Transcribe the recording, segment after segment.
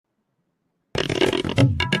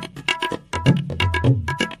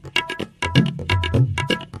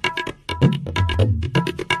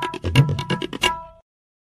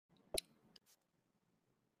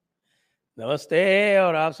नमस्ते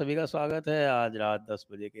और आप सभी का स्वागत है आज रात 10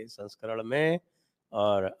 बजे के संस्करण में।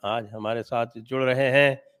 और आज हमारे साथ जुड़ रहे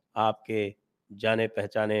हैं आपके जाने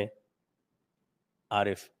पहचाने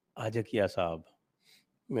आरिफ आजकिया साहब।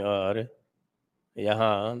 और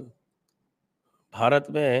यहाँ भारत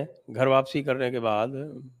में घर वापसी करने के बाद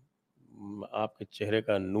आपके चेहरे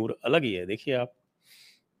का नूर अलग ही है। देखिए आप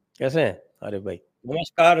कैसे हैं आरिफ भाई?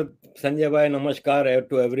 नमस्कार संजय भाई, नमस्कार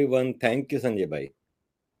to everyone. Thank you Sanjay भाई।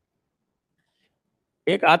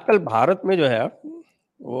 एक आजकल भारत में जो है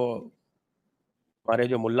वो हमारे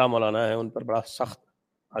जो मुल्ला मौलाना है उन पर बड़ा सख्त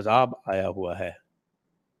अजाब आया हुआ है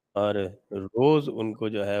और रोज उनको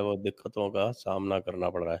जो है वो दिक्कतों का सामना करना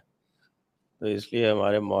पड़ रहा है। तो इसलिए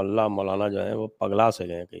हमारे मौलाना जो है वो पगला से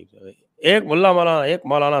गए कहीं पे। एक एक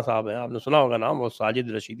मौलाना साहब हैं, आपने सुना होगा नाम, वो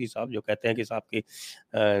साजिद रशीदी साहब, जो कहते हैं कि साहब की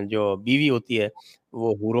जो बीवी होती है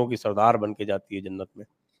वो हूरों की सरदार बन के जाती है जन्नत में।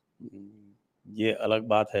 ये अलग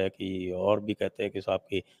बात है कि और भी कहते हैं कि साहब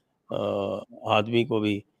की आदमी को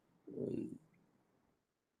भी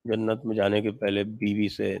जन्नत में जाने के पहले बीवी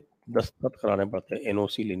से दस्तखत कराने पड़ते हैं,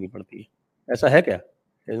 एनओसी लेनी पड़ती है। ऐसा है क्या?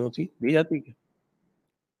 एनओसी दी जाती है क्या?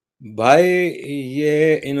 भाई,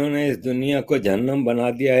 ये इन्होंने इस दुनिया को जहन्नम बना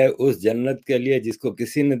दिया है उस जन्नत के लिए जिसको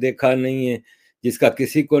किसी ने देखा नहीं है, जिसका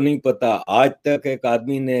किसी को नहीं पता। आज तक एक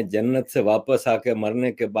आदमी ने जन्नत से वापस आके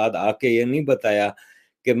मरने के बाद आके ये नहीं बताया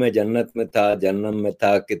कि मैं जन्नत में था, जन्नम में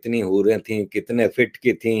था, कितनी हूरें थीं, कितने फिट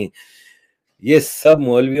की थीं। ये सब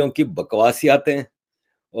मौलवियों की बकवासियातें हैं।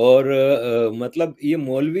 और मतलब ये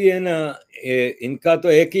मौलवी है ना, इनका तो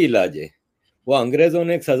एक ही इलाज है। वो अंग्रेजों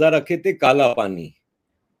ने एक सजा रखी थी, काला पानी।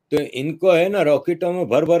 तो इनको है ना रॉकेटों में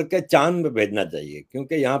भर भर के चांद में भेजना चाहिए,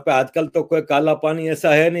 क्योंकि यहाँ पे आजकल तो कोई काला पानी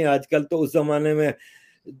ऐसा है नहीं। आजकल तो उस जमाने में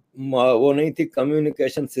वो नहीं थी,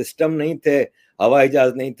 कम्युनिकेशन सिस्टम नहीं थे, हवाई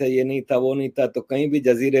जहाज नहीं थे, ये नहीं था, वो नहीं था, तो कहीं भी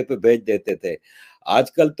जजीरे पे भेज देते थे।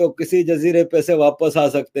 आजकल तो किसी जजीरे पे से वापस आ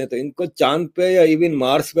सकते हैं, तो इनको चांद पे या इवन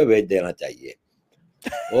मार्स पे भेज देना चाहिए।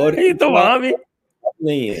 और ये तो वहां भी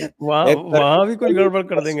नहीं है। वहां भी कुछ गड़बड़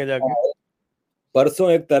कर देंगे जाके।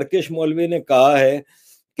 परसों एक टर्किश मौलवी ने कहा है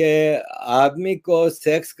कि आदमी को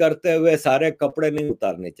सेक्स करते हुए सारे कपड़े नहीं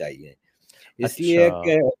उतारने चाहिए, इसलिए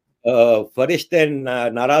कि फरिश्ते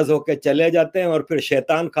नाराज होकर चले जाते हैं और फिर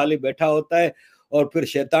शैतान खाली बैठा होता है, और फिर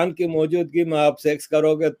शैतान की मौजूदगी में आप सेक्स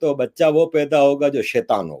करोगे तो बच्चा वो पैदा होगा जो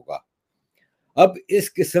शैतान होगा। अब इस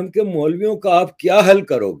किस्म के मौलवियों का आप क्या हल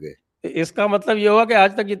करोगे? इसका मतलब ये हुआ कि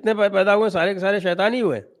आज तक जितने पैदा हुए सारे के सारे शैतान ही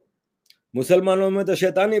हुए। मुसलमानों में तो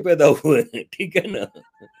शैतान ही पैदा हुए हैं, ठीक है ना।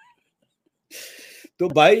 तो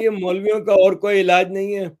भाई ये मौलवियों का और कोई इलाज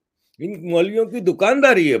नहीं है। इन मौलवियों की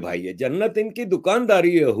दुकानदारी है भाई, ये जन्नत इनकी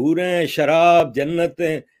दुकानदारी है। हूरें, शराब,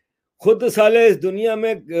 जन्नतें। खुद साले इस दुनिया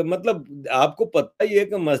में, मतलब आपको पता ही है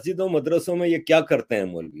कि मस्जिदों मदरसों में ये क्या करते हैं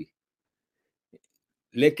मौलवी।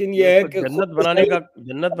 लेकिन ये ये है उसको कि खुद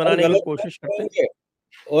जन्नत और बनाने की गलत कोशिश करते हैं। करेंगे,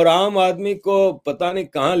 और आम आदमी को पता नहीं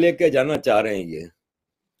कहाँ लेके जाना चाह रहे हैं ये।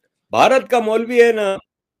 भारत का मौलवी है ना,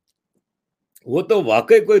 वो तो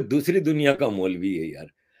वाकई कोई दूसरी दुनिया का मौलवी है यार।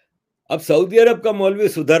 अब सऊदी अरब का मौलवी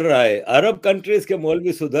सुधर रहा है, अरब कंट्रीज के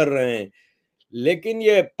मौलवी सुधर रहे हैं, लेकिन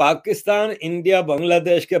ये पाकिस्तान, इंडिया,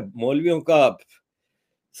 बांग्लादेश के मौलवियों का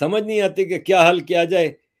समझ नहीं आती कि क्या हल किया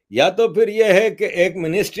जाए। या तो फिर यह है कि एक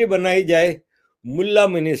मिनिस्ट्री बनाई जाए, मुल्ला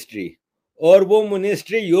मिनिस्ट्री, और वो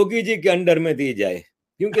मिनिस्ट्री योगी जी के अंडर में दी जाए,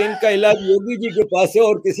 क्योंकि इनका इलाज योगी जी के पास है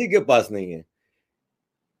और किसी के पास नहीं है।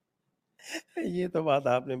 ये तो बात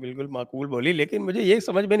आपने बिल्कुल माकूल बोली, लेकिन मुझे ये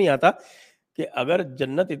समझ में नहीं आता कि अगर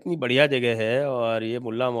जन्नत इतनी बढ़िया जगह है और ये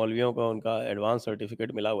मुल्ला मौलवियों का उनका एडवांस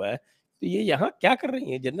सर्टिफिकेट मिला हुआ है, तो ये यहाँ क्या कर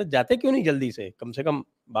रही हैं? जन्नत जाते क्यों नहीं जल्दी से कम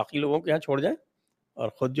बाकी लोगों को यहाँ छोड़ जाएं और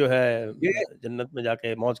खुद जो है ये जन्नत में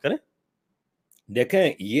जाके मौज करें।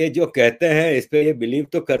 देखें, ये जो कहते हैं इस पे ये बिलीव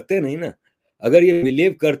तो करते नहीं ना। अगर ये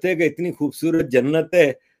बिलीव करते कि इतनी खूबसूरत जन्नत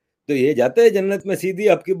है तो ये जाते हैं जन्नत में सीधी।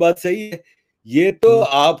 आपकी बात सही है। ये तो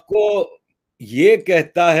आपको ये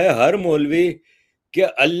कहता है हर मौलवी कि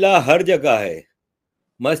अल्लाह हर जगह है।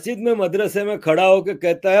 मस्जिद में, मदरसे में खड़ा होकर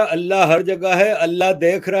कहता है अल्लाह हर जगह है, अल्लाह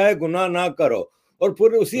देख रहा है, गुनाह ना करो। और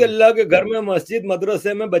फिर उसी अल्लाह के घर में, मस्जिद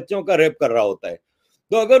मदरसे में बच्चों का रेप कर रहा होता है।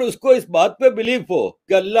 तो अगर उसको इस बात पे बिलीफ हो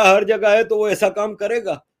कि अल्लाह हर जगह है तो वो ऐसा काम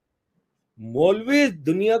करेगा? मौलवी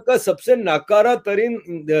दुनिया का सबसे नाकारा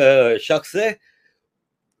तरीन शख्स है।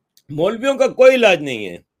 मौलवियों का कोई इलाज नहीं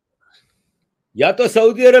है। या तो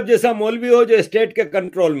सऊदी अरब जैसा मौलवी हो जो स्टेट के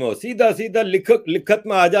कंट्रोल में हो, सीधा सीधा लिखत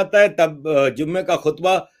में आ जाता है, तब जुम्मे का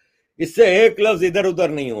खुतबा, इससे एक लफ्ज इधर उधर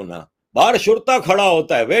नहीं होना। बाहर शुरता खड़ा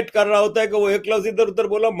होता है, वेट कर रहा होता है कि वो एक लफ्ज इधर उधर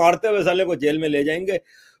बोला, मारते हुए साले को जेल में ले जाएंगे।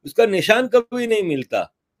 उसका निशान कभी नहीं मिलता।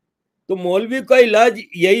 तो मौलवी का इलाज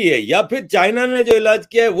यही है, या फिर चाइना ने जो इलाज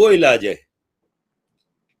किया है वो इलाज है।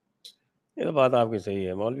 یہ تو بات آپ کی صحیح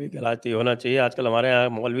ہے، مولوی کے علاج تو ہونا چاہیے۔ آج کل ہمارے یہاں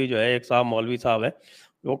مولوی جو ہے، ایک صاحب مولوی صاحب ہے،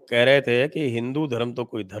 وہ کہہ رہے تھے کہ ہندو دھرم تو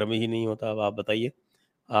کوئی دھرم ہی نہیں ہوتا۔ اب آپ بتائیے،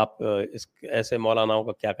 آپ اس ایسے مولاناؤں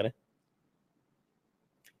کا کیا کریں؟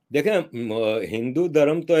 دیکھیں ہندو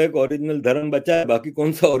دھرم تو ایک اوریجنل دھرم بچا ہے، باقی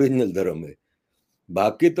کون سا اوریجنل دھرم ہے؟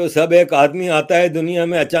 باقی تو سب ایک آدمی آتا ہے دنیا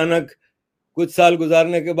میں، اچانک کچھ سال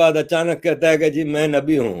گزارنے کے بعد اچانک کہتا ہے کہ جی میں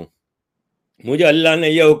نبی ہوں، مجھے اللہ نے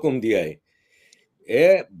یہ حکم دیا ہے۔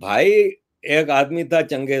 بھائی ایک آدمی تھا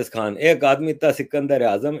چنگیز خان، ایک آدمی تھا سکندر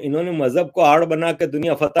اعظم، انہوں نے مذہب کو آڑ بنا کے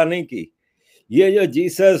دنیا فتح نہیں کی۔ یہ جو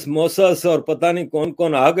جیسس موسس اور پتہ نہیں کون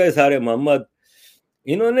کون آ گئے سارے محمد،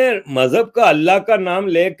 انہوں نے مذہب کا اللہ کا نام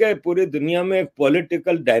لے کے پوری دنیا میں ایک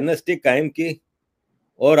پولیٹیکل ڈائناسٹی قائم کی،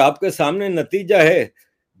 اور آپ کے سامنے نتیجہ ہے،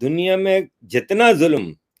 دنیا میں جتنا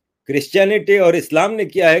ظلم کرسچینٹی اور اسلام نے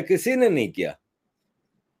کیا ہے کسی نے نہیں کیا۔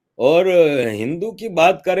 اور ہندو کی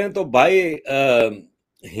بات کریں تو بھائی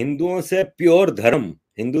ہندوؤں سے پیور دھرم،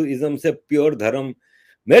 ہندوازم سے پیور دھرم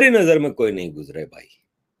میری نظر میں کوئی نہیں گزرے بھائی۔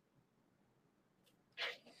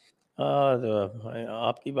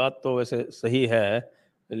 آپ کی بات تو ویسے صحیح ہے،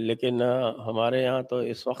 لیکن ہمارے یہاں تو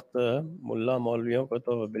اس وقت ملا مولویوں کو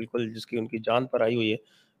تو بالکل جس کی ان کی جان پر آئی ہوئی ہے،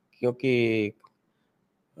 کیونکہ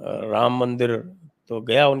رام مندر تو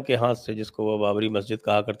گیا ان کے ہاتھ سے، جس کو وہ بابری مسجد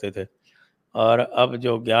کہا کرتے تھے، اور اب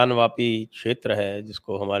جو گیان واپی چھیتر ہے جس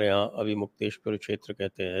کو ہمارے ہاں ابھی مکتیشور چھیتر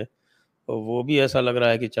کہتے ہیں، تو وہ بھی ایسا لگ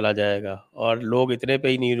رہا ہے کہ چلا جائے گا۔ اور لوگ اتنے پہ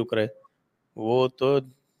ہی نہیں رک رہے، وہ تو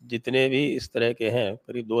جتنے بھی اس طرح کے ہیں،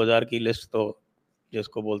 قریب 2000 کی لسٹ تو جس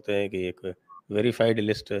کو بولتے ہیں کہ ایک ویریفائڈ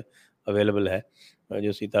لسٹ اویلیبل ہے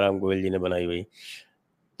جو سیتارام گوئل جی نے بنائی ہوئی،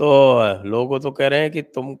 تو لوگوں تو کہہ رہے ہیں کہ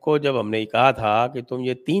تم کو جب ہم نے کہا تھا کہ تم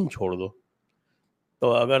یہ 3 چھوڑ دو،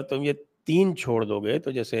 تو اگر تم یہ 3 چھوڑ دو گے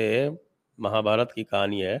تو جیسے مہابھارت کی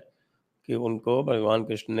کہانی ہے کہ ان کو بھگوان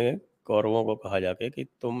کرشن نے کوروں کو کہا جا کے کہ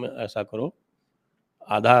تم ایسا کرو،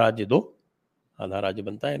 آدھا راجیہ دو، آدھا راجیہ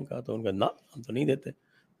بنتا ہے ان کا، تو ان کا نا ہم تو نہیں دیتے۔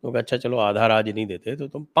 تو اچھا چلو آدھا راج نہیں دیتے تو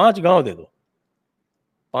تم 5 گاؤں دے دو،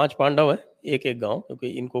 5 پانڈو ہیں، ایک ایک گاؤں،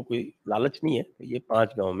 کیونکہ ان کو کوئی لالچ نہیں ہے، تو یہ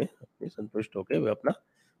 5 گاؤں میں اپنے سنتشٹ ہو کے وہ اپنا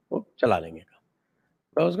وہ چلا لیں گے کام،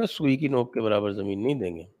 تو اس کا سوئی کی نوک کے برابر زمین نہیں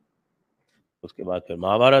دیں گے۔ اس کے بعد پھر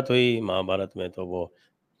مہابھارت ہوئی، مہابھارت میں تو وہ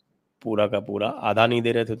پورا کا پورا آدھا نہیں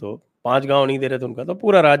دے رہے تھے، تو 5 گاؤں نہیں دے رہے تھے ان کا، تو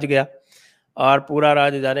پورا راج گیا، اور پورا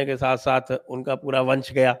راج جانے کے ساتھ ساتھ ان کا پورا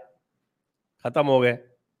ونش گیا، ختم ہو گئے،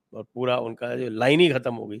 اور پورا ان کا جو لائن ہی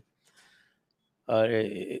ختم ہو گئی، اور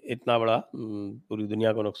اتنا بڑا پوری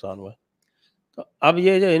دنیا کو نقصان ہوا۔ تو اب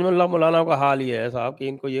یہ جو علم اللہ مولانا کا حال یہ ہے صاحب کہ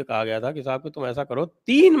ان کو یہ کہا گیا تھا کہ صاحب کہ تم ایسا کرو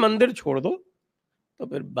 3 مندر چھوڑ دو، تو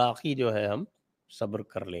پھر باقی جو ہے ہم صبر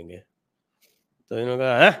کر لیں گے۔ تو انہوں نے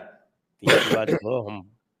کہا 3 کی بات چھوڑو، ہم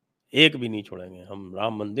ایک بھی نہیں چھوڑیں گے، ہم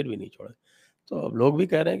رام مندر بھی نہیں چھوڑیں۔ تو اب لوگ بھی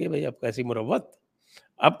کہہ رہے ہیں کہ بھئی اب کیسی مروت،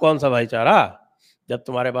 اب کون سا بھائی چارہ، جب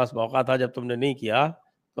تمہارے پاس موقع تھا، جب تم نے نہیں کیا،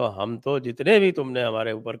 تو ہم تو جتنے بھی تم نے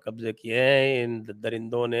ہمارے اوپر قبضے کیے ہیں، ان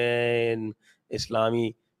درندوں نے، ان اسلامی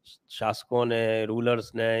شاسکوں نے،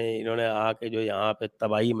 رولرز نے، انہوں نے آ کے جو یہاں پہ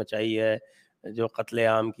تباہی مچائی ہے، جو قتل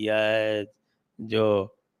عام کیا ہے، جو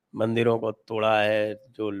مندروں کو توڑا ہے،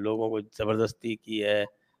 جو لوگوں کو زبردستی کی ہے،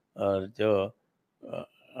 اور جو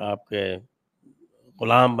آپ کے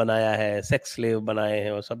غلام بنایا ہے، سیکس سلیو بنائے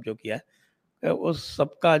ہیں، وہ سب جو کیا ہے، اس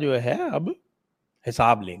سب کا جو ہے اب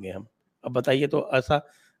حساب لیں گے ہم۔ اب بتائیے، تو ایسا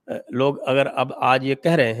لوگ اگر اب آج یہ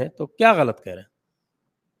کہہ رہے ہیں تو کیا غلط کہہ رہے ہیں؟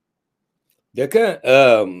 دیکھیں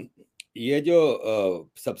یہ جو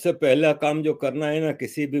سب سے پہلا کام جو کرنا ہے نا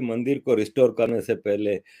کسی بھی مندر کو ریسٹور کرنے سے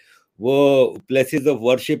پہلے، وہ پلیسز آف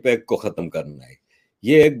ورشپ ایکٹ کو ختم کرنا ہے۔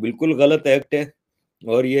 یہ ایک بالکل غلط ایکٹ ہے،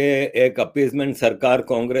 اور یہ ایک اپیزمنٹ سرکار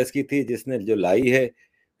کانگریس کی تھی جس نے جو لائی ہے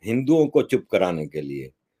ہندوؤں کو چپ کرانے کے لیے۔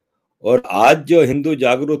 اور آج جو ہندو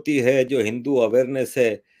جاگرتی ہے، جو ہندو اویئرنیس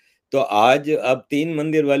ہے، تو آج اب 3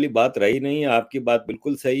 مندر والی بات رہی نہیں ہے۔ آپ کی بات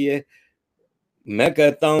بالکل صحیح ہے۔ میں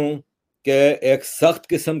کہتا ہوں کہ ایک سخت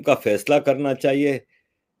قسم کا فیصلہ کرنا چاہیے۔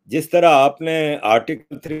 جس طرح آپ نے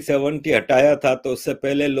آرٹیکل 370 ہٹایا تھا، تو اس سے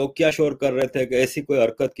پہلے لوگ کیا شور کر رہے تھے کہ ایسی کوئی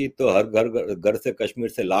حرکت کی تو ہر گھر سے کشمیر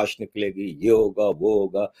سے لاش نکلے گی، یہ ہوگا وہ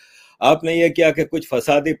ہوگا۔ آپ نے یہ کیا کہ کچھ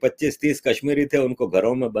فسادی 25-30 کشمیری تھے ان کو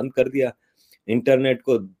گھروں میں بند کر دیا، انٹرنیٹ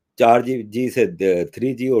کو 4G سے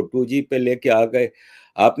 3G اور 2G پہ لے کے آ گئے۔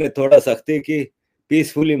 آپ نے تھوڑا سختی کی،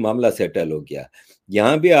 پیسفلی معاملہ سیٹل ہو گیا۔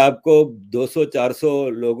 یہاں بھی آپ کو 200-400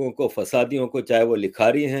 لوگوں کو، فسادیوں کو، چاہے وہ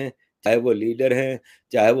لکھاری ہیں، چاہے وہ لیڈر ہیں،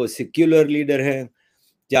 چاہے وہ سیکولر لیڈر ہیں،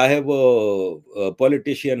 چاہے وہ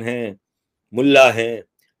پولیٹیشین ہیں، ملا ہیں،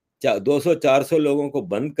 200-400 لوگوں کو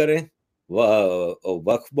بند کریں،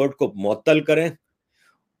 وقف بورڈ کو معطل کریں،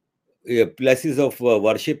 پلیسز آف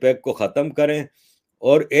ورشپ ایکٹ کو ختم کریں،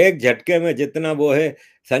 اور ایک جھٹکے میں جتنا وہ ہے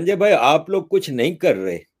سنجے بھائی آپ لوگ کچھ نہیں کر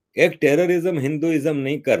رہے. ایک ٹیررزم ہندوازم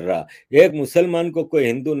نہیں کر رہا, ایک مسلمان کو کوئی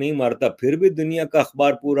ہندو نہیں مارتا, پھر بھی دنیا کا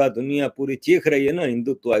اخبار دنیا پوری چیخ رہی ہے نا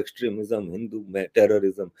ہندوتو ایکسٹریمزم, ہندو میں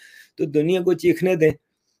ٹیررزم. تو دنیا کو چیخنے دیں,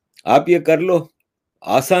 آپ یہ کر لو,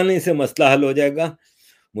 آسانی سے مسئلہ حل ہو جائے گا.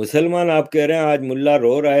 مسلمان آپ کہہ رہے ہیں آج ملا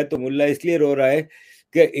رو رہا ہے, تو ملا اس لیے رو رہا ہے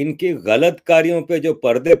کہ ان کی غلط کاریوں پہ جو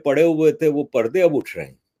پردے پڑے ہوئے تھے وہ پردے اب اٹھ رہے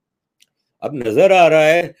ہیں, اب نظر آ رہا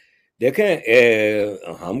ہے. دیکھیں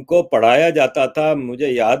ہم کو پڑھایا جاتا تھا, مجھے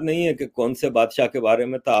یاد نہیں ہے کہ کون سے بادشاہ کے بارے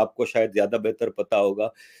میں تھا, آپ کو شاید زیادہ بہتر پتا ہوگا,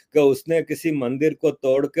 کہ اس نے کسی مندر کو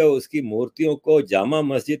توڑ کے اس کی مورتیوں کو جامع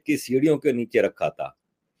مسجد کی سیڑھیوں کے نیچے رکھا تھا.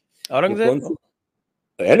 وہ کون سی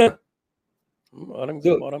ہے نا,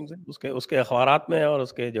 اورنگزیب اس کے اخبارات میں اور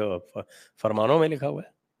اس کے جو فرمانوں میں لکھا ہوا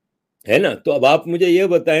ہے نا. تو اب آپ مجھے یہ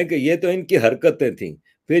بتائیں کہ یہ تو ان کی حرکتیں تھیں,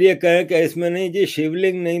 پھر یہ کہیں کہ اس میں نہیں جی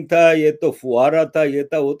شیولنگ نہیں تھا, یہ تو فوارہ تھا, یہ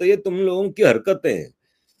تھا وہ, تو یہ تم لوگوں کی حرکتیں ہیں,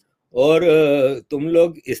 اور تم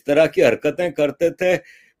لوگ اس طرح کی حرکتیں کرتے تھے.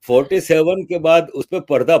 47 کے بعد اس پہ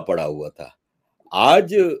پردہ پڑا ہوا تھا.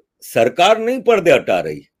 آج سرکار نہیں پردے ہٹا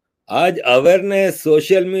رہی, آج اویئرنیس,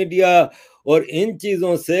 سوشل میڈیا اور ان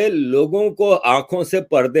چیزوں سے لوگوں کو آنکھوں سے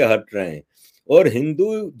پردے ہٹ رہے ہیں, اور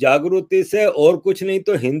ہندو جاگرتی سے اور کچھ نہیں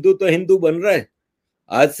تو ہندو بن رہا ہے.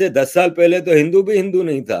 آج سے 10 سال پہلے تو ہندو بھی ہندو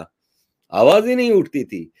نہیں تھا, آواز ہی نہیں اٹھتی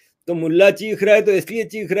تھی. تو ملا چیخ رہا ہے تو اس لیے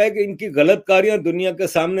چیخ رہا ہے کہ ان کی غلط کاریاں دنیا کے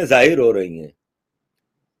سامنے ظاہر ہو رہی ہیں,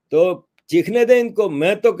 تو چیخنے دیں ان کو.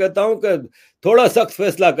 میں تو کہتا ہوں کہ تھوڑا سخت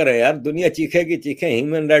فیصلہ کریں یار, دنیا چیخے گی چیخیں,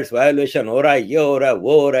 ہیومن رائٹس وائلیشن ہو رہا ہے, یہ ہو رہا ہے,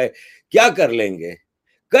 وہ ہو رہا ہے, کیا کر لیں گے,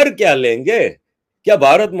 کر کیا لیں گے؟ کیا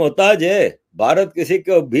بھارت محتاج ہے؟ بھارت کسی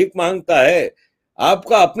کو بھیک مانگتا ہے؟ آپ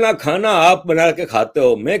کا اپنا کھانا آپ بنا کے کھاتے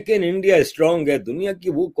ہو, میک ان انڈیا اسٹرانگ ہے. دنیا کی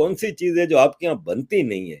وہ کون سی چیز ہے جو آپ کے یہاں بنتی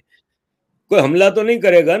نہیں ہے؟ کوئی حملہ تو نہیں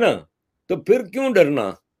کرے گا نا, تو پھر کیوں ڈرنا؟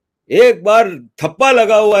 ایک بار تھپا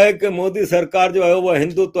لگا ہوا ہے کہ مودی سرکار جو ہے وہ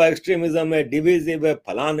ہندوتو ایکسٹریمزم ہے, ڈیویزو ہے,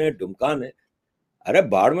 پھلان ہے, ڈھمکان ہے. ارے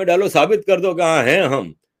باڑ میں ڈالو, ثابت کر دو کہ ہاں ہیں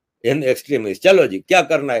ہم ایکسٹریمسٹ. چلو جی کیا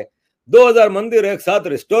کرنا ہے, 2000 مندر ایک ساتھ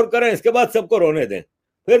ریسٹور کریں, اس کے بعد سب کو رونے دیں,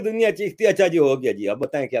 پھر دنیا چیختی اچھا جی ہو گیا جی, اب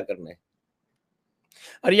بتائیں کیا کرنا ہے.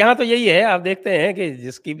 اور یہاں تو یہی ہے, آپ دیکھتے ہیں کہ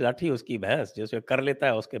جس کی لاٹھی اس کی بھینس, جسے کر لیتا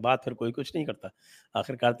ہے اس کے بعد پھر کوئی کچھ نہیں کرتا.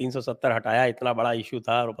 آخرکار 370 ہٹایا, اتنا بڑا ایشو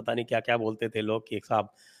تھا, اور پتہ نہیں کیا کیا بولتے تھے لوگ کہ ایک صاحب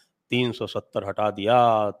 370 ہٹا دیا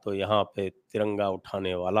تو یہاں پہ ترنگا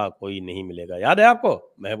اٹھانے والا کوئی نہیں ملے گا. یاد ہے آپ کو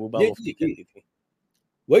محبوبہ جی مفتی جی جی, کہتی تھی.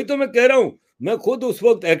 وہی تو میں کہہ رہا ہوں, میں خود اس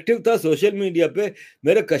وقت ایکٹیو تھا سوشل میڈیا پہ.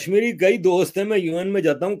 میرے کشمیری کئی دوست ہیں, میں UN میں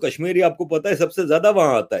جاتا ہوں, کشمیری آپ کو پتا ہے سب سے زیادہ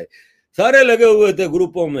وہاں آتا ہے, سارے لگے ہوئے تھے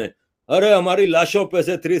گروپوں میں, ارے ہماری لاشوں پہ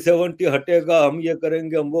سے 370 ہٹے گا, ہم یہ کریں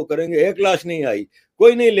گے, ہم وہ کریں گے. ایک لاش نہیں آئی,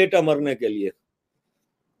 کوئی نہیں لیٹا مرنے کے لیے.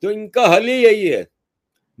 تو ان کا حل ہی یہی ہے.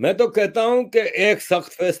 میں تو کہتا ہوں کہ ایک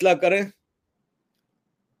سخت فیصلہ کریں,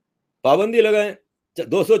 پابندی لگائیں,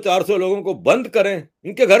 200-400 لوگوں کو بند کریں,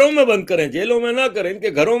 ان کے گھروں میں بند کریں, جیلوں میں نہ کریں, ان کے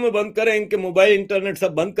گھروں میں بند کریں, ان کے موبائل انٹرنیٹ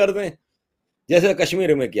سب بند کر دیں, جیسے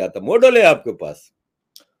کشمیر میں کیا تھا. ماڈل ہے آپ کے پاس.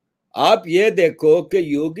 آپ یہ دیکھو کہ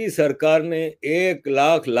یوگی سرکار نے 1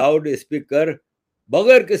 لاکھ لاؤڈ اسپیکر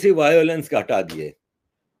بغیر کسی وائیولنس کا ہٹا دیے.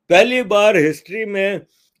 پہلی بار ہسٹری میں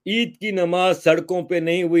عید کی نماز سڑکوں پہ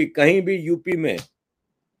نہیں ہوئی کہیں بھی یو پی میں.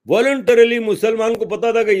 والنٹریلی مسلمان کو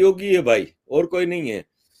پتا تھا کہ یوگی ہے بھائی, اور کوئی نہیں ہے.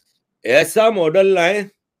 ایسا ماڈل لائیں,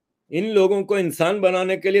 ان لوگوں کو انسان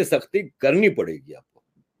بنانے کے لیے سختی کرنی پڑے گی آپ کو.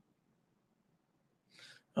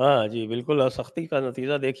 ہاں جی بالکل, اور سختی کا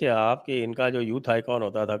نتیجہ دیکھیے آپ کہ ان کا جو یوتھ آئیکن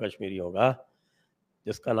ہوتا تھا کشمیریوں کا,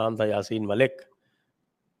 جس کا نام تھا یاسین ملک,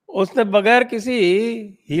 اس نے بغیر کسی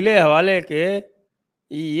ہیلے حوالے کے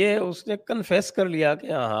یہ اس نے کنفیس کر لیا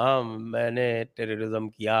کہ ہاں میں نے ٹیررزم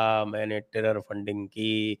کیا, میں نے ٹیرر فنڈنگ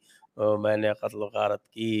کی, میں نے قتل و غارت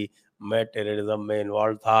کی, میں ٹیررزم میں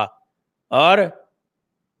انوالو تھا. اور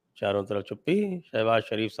چاروں طرف چپی. شہباز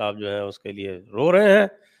شریف صاحب جو ہے اس کے لیے رو رہے ہیں,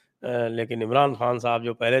 لیکن عمران خان صاحب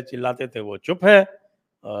جو پہلے چلاتے تھے وہ چپ ہے,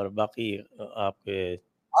 اور باقی آپ کے.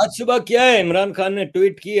 آج صبح کیا ہے, عمران خان نے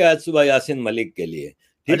ٹویٹ کی آج صبح یاسین ملک کے لیے,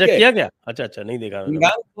 اچھا ٹھیک ہے. کیا اچھا نہیں دیکھا میں نے.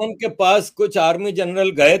 عمران خان کے پاس کچھ آرمی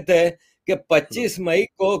جنرل گئے تھے کہ 25 مئی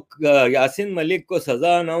کو یاسین ملک کو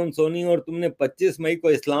سزا اناؤنس ہونی, اور تم نے 25 مئی کو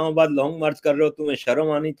اسلام آباد لانگ مارچ کر رہے ہو, تمہیں شرم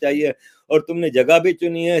آنی چاہیے, اور تم نے جگہ بھی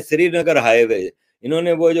چنی ہے سری نگر ہائی وے. انہوں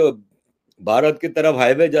نے وہ جو بھارت کی طرف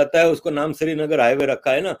ہائی وے جاتا ہے اس کو نام سری نگر ہائی وے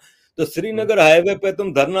رکھا ہے نا, تو سری نگر ہائی وے پہ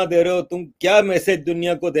تم دھرنا دے رہے ہو. تم کیا میسج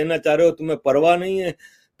دنیا کو دینا چاہ رہے ہو؟ تمہیں پرواہ نہیں ہے.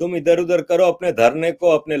 تم ادھر ادھر کرو اپنے دھرنے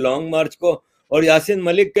کو, اپنے لانگ مارچ کو, اور یاسین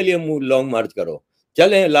ملک کے لیے لانگ مارچ کرو.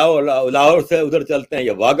 چلیں لاہور سے ادھر چلتے ہیں,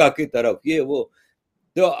 یہ واگا کی طرف, یہ وہ.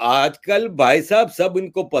 تو آج کل بھائی صاحب سب ان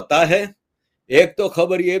کو پتا ہے. ایک تو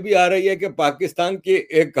خبر یہ بھی آ رہی ہے کہ پاکستان کی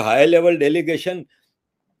ایک high level delegation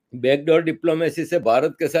back door diplomacy سے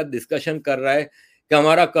بھارت کے ساتھ ڈسکشن کر رہا ہے کہ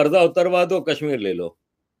ہمارا قرضہ اتروا دو، کشمیر لے لو.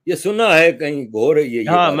 یہ سنا ہے کہیں ہو رہی ہے یہ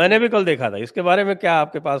ہاں بات. میں نے بھی کل دیکھا تھا. اس کے بارے میں کیا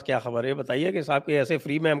آپ کے پاس کیا خبر ہے؟ یہ بتائیے کہ صاحب کہ ایسے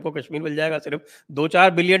فری میں ہم کو کشمیر مل جائے گا، صرف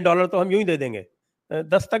 $2-4 بلین تو ہم یوں ہی دے دیں گے،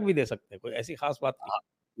 10 تک بھی دے سکتے ہیں، کوئی ایسی خاص بات نہیں.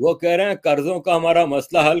 وہ کہہ رہے ہیں قرضوں کا ہمارا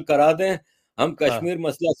مسئلہ حل کرا دیں، ہم ہاں کشمیر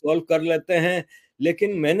مسئلہ سولو کر لیتے ہیں.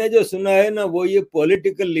 لیکن میں نے جو سنا ہے نا وہ یہ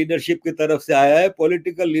پولیٹیکل لیڈرشپ کی طرف سے آیا ہے.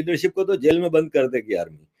 پولیٹیکل لیڈرشپ کو تو جیل میں بند کر دے گی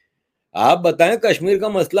آرمی. آپ بتائیں کشمیر کا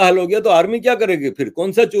مسئلہ حل ہو گیا تو آرمی کیا کرے گی پھر؟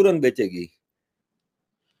 کون سا چورن بیچے گی؟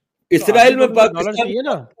 تو آرمی اسرائیل کو میں بھی تو ڈالر پاکستان چاہیے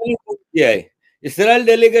نا. پہنچ گیا ہے، اسرائیل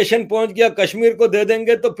ڈیلیگیشن پہنچ گیا، کشمیر کو دے دیں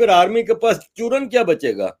گے تو پھر آرمی کے پاس چورن کیا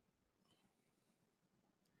بچے گا؟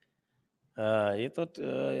 ہاں یہ تو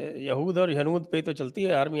یہود اور ہنود پہ تو چلتی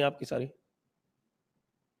ہے آرمی آپ کی ساری.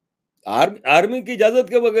 آرمی کی اجازت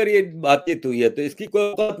کے بغیر یہ بات چیت ہوئی ہے تو اس کی کوئی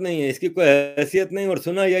اوقات نہیں ہے، اس کی کوئی حیثیت نہیں. اور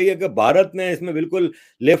سنا یہی ہے کہ بھارت نے اس میں بالکل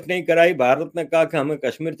لیفٹ نہیں کرائی. بھارت نے کہا کہ ہمیں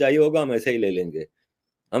کشمیر چاہیے ہوگا، ہم ایسے ہی لے لیں گے،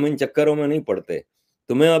 ہم ان چکروں میں نہیں پڑتے،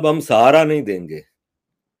 تمہیں اب ہم سہارا نہیں دیں گے.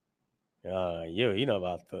 ہاں یہ ہوئی نا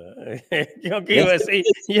بات تو کیونکہ ویسے ویسے ہی یہ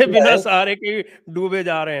یہ سلسلہ بنا ہے، سہارے کے ڈوبے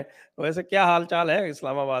جا رہے ہیں. ویسے کیا حال چال ہے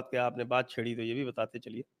اسلام آباد کے؟ آپ نے بات چھیڑی تو یہ بھی بتاتے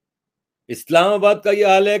چلیے. اسلام آباد کا یہ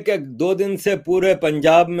حال ہے کہ 2 دن سے پورے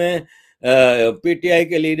پنجاب میں پی ٹی آئی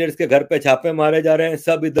کے لیڈرز کے گھر پہ چھاپے مارے جا رہے ہیں.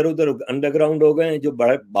 سب ادھر ادھر انڈر گراؤنڈ ہو گئے ہیں جو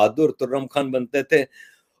بڑے بہادر ترم خان بنتے تھے.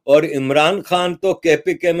 اور عمران خان تو کے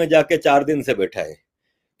پی کے میں جا کے 4 دن سے بیٹھا ہے،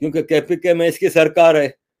 کیونکہ کے پی کے میں اس کی سرکار ہے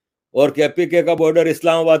اور کے پی کے کا بارڈر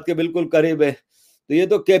اسلام آباد کے بالکل قریب ہے. تو یہ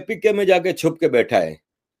تو کے پی کے میں جا کے چھپ کے بیٹھا ہے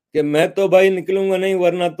کہ میں تو بھائی نکلوں گا نہیں،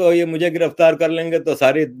 ورنہ تو یہ مجھے گرفتار کر لیں گے تو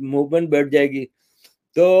ساری موومنٹ بیٹھ جائے گی.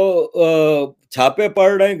 تو چھاپے پڑ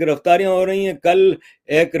رہے ہیں، گرفتاریاں ہو رہی ہیں. کل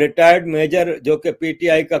ایک ریٹائرڈ میجر جو کہ پی ٹی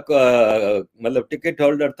آئی کا مطلب ٹکٹ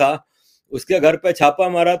ہولڈر تھا، اس کے گھر پہ چھاپا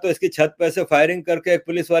مارا تو اس کی چھت پہ سے فائرنگ کر کے ایک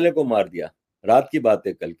پولیس والے کو مار دیا. رات کی بات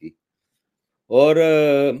ہے کل کی. اور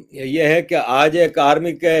یہ ہے کہ آج ایک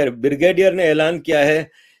آرمی کے بریگیڈیئر نے اعلان کیا ہے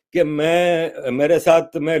کہ میرے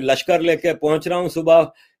ساتھ میں لشکر لے کے پہنچ رہا ہوں صبح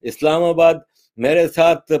اسلام آباد. میرے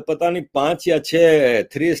ساتھ پتہ نہیں 5 یا 6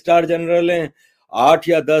 3 اسٹار جنرل ہیں، 8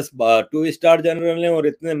 یا 10 2 اسٹار جنرل ہیں، اور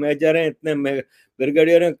اتنے میجر ہیں، اتنے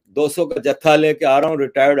بریگیڈیئر ہیں. 200 کا جتھا لے کے آ رہا ہوں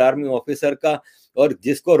ریٹائرڈ آرمی آفیسر کا، اور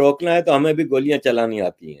جس کو روکنا ہے تو ہمیں بھی گولیاں چلانی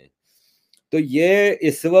آتی ہیں. تو یہ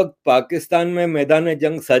اس وقت پاکستان میں میدان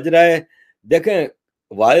جنگ سج رہا ہے. دیکھیں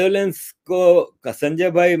وائیولنس کو سنجے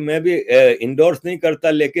بھائی میں بھی انڈورس نہیں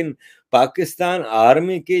کرتا، لیکن پاکستان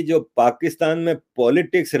آرمی کی جو پاکستان میں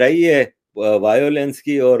پولیٹکس رہی ہے وائیولنس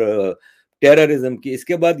کی اور ٹیررزم کی، اس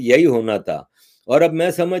کے بعد یہی ہونا تھا. اور اب میں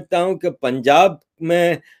سمجھتا ہوں کہ پنجاب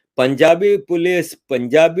میں پنجابی پولیس،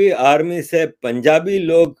 پنجابی آرمی سے پنجابی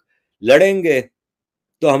لوگ لڑیں گے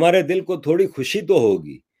تو ہمارے دل کو تھوڑی خوشی تو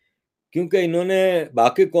ہوگی، کیونکہ انہوں نے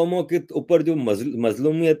باقی قوموں کے اوپر جو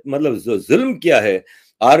مظلومیت مطلب جو ظلم کیا ہے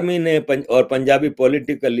آرمی نے اور پنجابی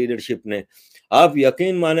پولیٹیکل لیڈرشپ نے. آپ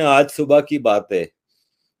یقین مانیں آج صبح کی بات ہے،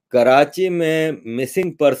 کراچی میں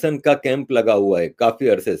مسنگ پرسن کا کیمپ لگا ہوا ہے کافی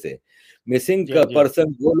عرصے سے. مسنگ جی جی.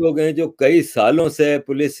 پرسن وہ لوگ ہیں جو کئی سالوں سے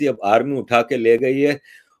پولیس یا آرمی اٹھا کے لے گئی ہے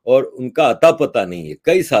اور ان کا اتا پتہ نہیں ہے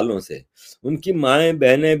کئی سالوں سے. ان کی مائیں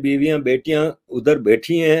بہنیں بیویاں بیٹیاں ادھر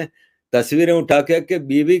بیٹھی ہیں، تصویریں اٹھا کے کہ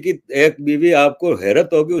بیوی کی ایک بیوی آپ کو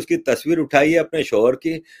حیرت ہوگی، اس کی تصویر اٹھائی ہے اپنے شوہر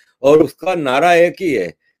کی، اور اس کا نعرہ ایک ہی ہے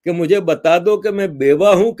کہ مجھے بتا دو کہ میں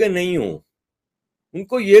بیوہ ہوں کہ نہیں ہوں. ان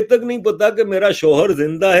کو یہ تک نہیں پتا کہ میرا شوہر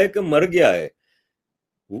زندہ ہے کہ مر گیا ہے.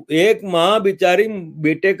 ایک ماں بیچاری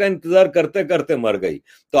بیٹے کا انتظار کرتے کرتے مر گئی.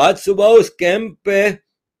 تو آج صبح اس کیمپ پہ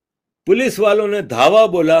پولیس والوں نے دھاوا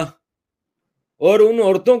بولا اور ان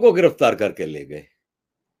عورتوں کو گرفتار کر کے لے گئے.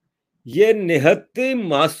 یہ نہتی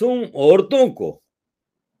معصوم عورتوں کو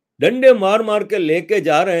ڈنڈے مار مار کے لے کے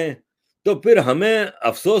جا رہے ہیں. تو پھر ہمیں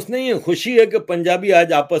افسوس نہیں ہے، خوشی ہے کہ پنجابی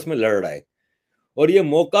آج آپس میں لڑ رہا ہے، اور یہ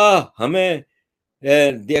موقع ہمیں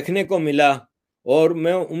دیکھنے کو ملا. اور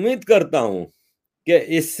میں امید کرتا ہوں کہ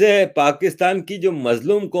اس سے پاکستان کی جو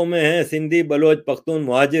مظلوم قومیں ہیں، سندھی، بلوچ، پختون،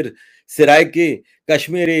 مہاجر، سرائکی،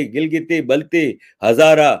 کشمیری، گلگتی، بلتی،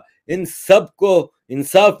 ہزارہ، ان سب کو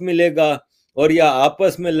انصاف ملے گا اور یہ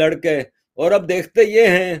آپس میں لڑ کے. اور اب دیکھتے یہ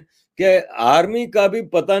ہیں کہ آرمی کا بھی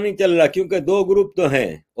پتہ نہیں چل رہا، کیونکہ 2 گروپ تو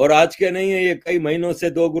ہیں اور آج کے نہیں ہیں، یہ کئی مہینوں سے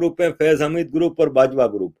 2 گروپ ہیں، فیض حمید گروپ اور باجوہ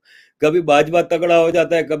گروپ. کبھی باجوہ تگڑا ہو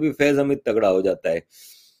جاتا ہے، کبھی فیض حمید تگڑا ہو جاتا ہے.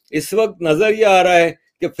 اس وقت نظر یہ آ رہا ہے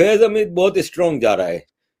کہ فیض حمید بہت اسٹرانگ جا رہا ہے،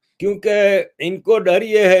 کیونکہ ان کو ڈر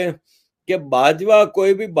یہ ہے کہ باجوہ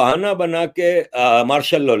کوئی بھی بہانہ بنا کے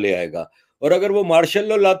مارشل لاء لے آئے گا، اور اگر وہ مارشل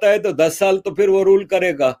لاء لاتا ہے تو 10 سال تو پھر وہ رول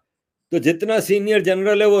کرے گا. تو جتنا سینئر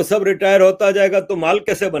جنرل ہے وہ سب ریٹائر ہوتا جائے گا، تو مال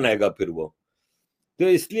کیسے بنائے گا پھر وہ؟ تو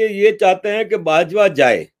اس لیے یہ چاہتے ہیں کہ باجوہ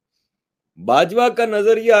جائے. باجوہ کا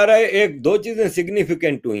نظر یہ آ رہا ہے، ایک دو چیزیں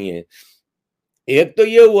سگنیفیکنٹ ہوئی ہیں. ایک تو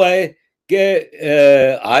یہ ہوا ہے کہ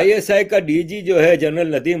آئی ایس آئی کا ڈی جی جو ہے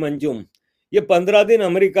جنرل ندیم انجم، یہ 15 دن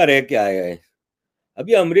امریکہ رہ کے آیا ہے. اب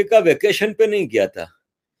یہ امریکہ ویکیشن پہ نہیں گیا تھا،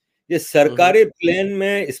 یہ سرکاری پلین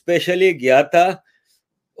میں اسپیشلی گیا تھا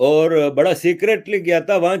اور بڑا سیکریٹلی گیا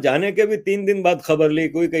تھا. وہاں جانے کے بھی 3 دن بعد خبر لی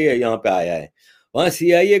کوئی کہ یہ یہاں پہ آیا ہے. وہاں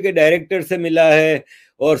سی آئی اے کے ڈائریکٹر سے ملا ہے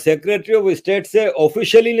اور سیکریٹری آف اسٹیٹ سے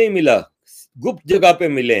آفیشلی نہیں ملا، گپت جگہ پہ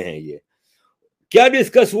ملے ہیں. یہ کیا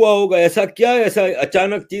ڈسکس ہوا ہوگا؟ ایسا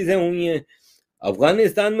اچانک چیزیں ہوئی ہیں.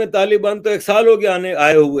 افغانستان میں طالبان تو 1 سال ہو گیا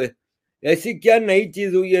آئے ہوئے، ایسی کیا نئی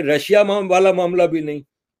چیز ہوئی ہے؟ رشیا والا معاملہ بھی نہیں.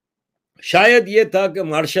 شاید یہ تھا کہ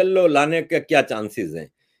مارشل لا لانے کے کیا چانسز ہیں،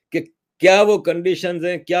 کہ کیا وہ کنڈیشنز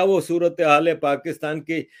ہیں، کیا وہ صورتحال ہے پاکستان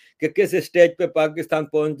کی کہ کس اسٹیج پہ پاکستان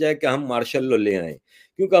پہنچ جائے کہ ہم مارشل لا لے آئیں.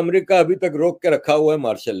 کیونکہ امریکہ ابھی تک روک کے رکھا ہوا ہے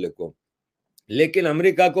مارشل لا کو. لیکن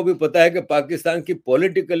امریکہ کو بھی پتا ہے کہ پاکستان کی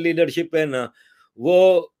پولیٹیکل لیڈرشپ ہے نا،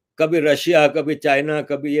 وہ کبھی رشیا، کبھی چائنا،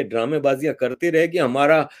 کبھی یہ ڈرامے بازیاں کرتی رہے گی.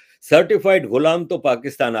 ہمارا سرٹیفائیڈ غلام تو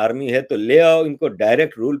پاکستان آرمی ہے، تو لے آؤ ان کو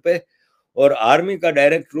ڈائریکٹ رول پہ، اور آرمی کا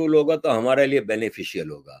ڈائریکٹ رول ہوگا تو ہمارے لیے بینیفیشیل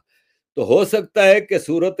ہوگا. تو ہو سکتا ہے کہ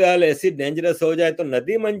صورتحال ایسی ڈینجرس ہو جائے. تو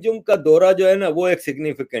ندیم انجم کا دورہ جو ہے نا وہ ایک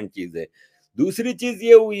سگنیفیکنٹ چیز ہے. دوسری چیز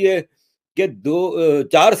یہ ہوئی ہے کہ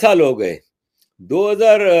 4 سال ہو گئے،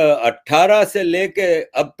 2018 سے لے کے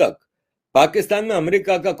اب تک پاکستان میں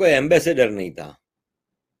امریکہ کا کوئی ایمبیسڈر نہیں تھا.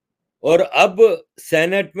 اور اب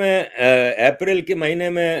سینٹ میں اپریل کے مہینے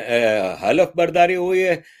میں حلف برداری ہوئی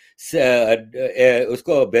ہے، اس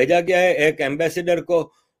کو بھیجا گیا ہے ایک ایمبیسڈر کو،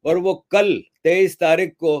 اور وہ کل 23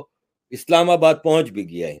 تاریخ کو اسلام آباد پہنچ بھی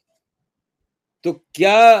گیا ہے. تو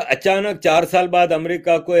کیا اچانک 4 سال بعد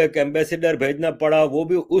امریکہ کو ایک ایمبیسڈر بھیجنا پڑا، وہ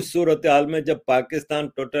بھی اس صورتحال میں جب پاکستان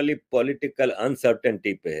ٹوٹلی پولیٹیکل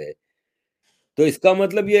انسرٹنٹی پہ ہے؟ تو اس کا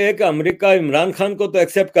مطلب یہ ہے کہ امریکہ عمران خان کو تو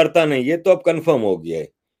ایکسیپٹ کرتا نہیں، یہ تو اب کنفرم ہو گیا ہے.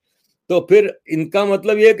 تو پھر ان کا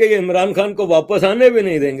مطلب یہ کہ یہ عمران خان کو واپس آنے بھی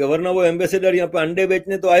نہیں دیں گے، ورنہ وہ ایمبیسڈر یہاں پہ انڈے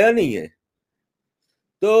بیچنے تو آیا نہیں ہے.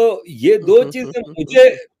 تو یہ دو چیزیں مجھے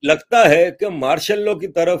لگتا ہے کہ مارشل لا کی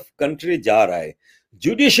طرف کنٹری جا رہا ہے.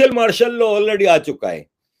 جوڈیشل مارشل لا آلریڈی آ چکا ہے.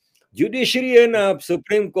 جوڈیشری ہے نا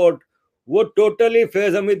سپریم کورٹ، وہ ٹوٹلی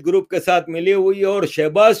فیض حمید گروپ کے ساتھ ملی ہوئی ہے، اور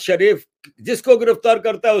شہباز شریف جس کو گرفتار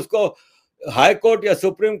کرتا ہے اس کو ہائی کورٹ یا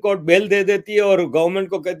سپریم کورٹ بیل دے دیتی ہے اور گورنمنٹ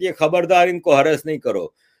کو کہتی ہے خبردار ان کو ہراس نہیں کرو.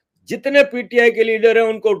 جتنے پی ٹی آئی کے لیڈر ہیں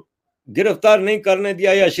ان کو گرفتار نہیں کرنے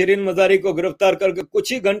دیا، یا شیرین مزاری کو گرفتار کر کے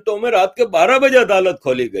کچھ ہی گھنٹوں میں رات کے 12 بجے عدالت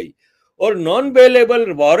کھولی گئی، اور نان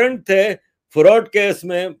بیلیبل وارنٹ تھے فراڈ کیس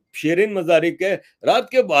میں شیرین مزاری کے. رات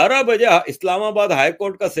کے 12 بجے اسلام آباد ہائی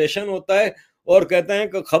کورٹ کا سیشن ہوتا ہے اور کہتے ہیں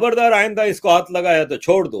کہ خبردار آئندہ اس کو ہاتھ لگایا تو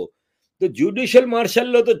چھوڑ دو. تو جوڈیشل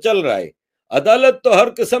مارشل لا تو چل رہا ہے، عدالت تو ہر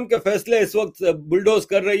قسم کے فیصلے اس وقت بلڈوز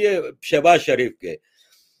کر رہی ہے شہباز شریف کے.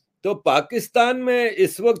 تو پاکستان میں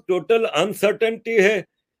اس وقت ٹوٹل انسرٹنٹی ہے.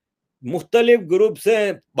 مختلف گروپس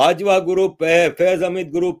ہیں، باجوہ گروپ ہے، فیض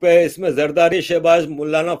حمید گروپ ہے، اس میں زرداری شہباز،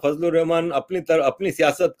 مولانا فضل الرحمان اپنی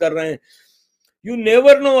سیاست کر رہے ہیں. یو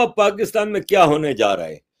نیور نو اب پاکستان میں کیا ہونے جا رہا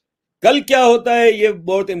ہے، کل کیا ہوتا ہے. یہ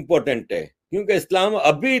بہت امپورٹنٹ ہے، کیونکہ اسلام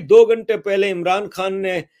ابھی 2 گھنٹے پہلے عمران خان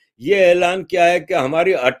نے یہ اعلان کیا ہے کہ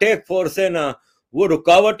ہماری اٹیک فورس ہے نا وہ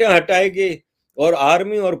رکاوٹیں ہٹائے گی، اور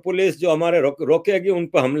آرمی اور پولیس جو ہمارے روکے گی ان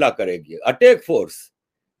پہ حملہ کرے گی. اٹیک فورس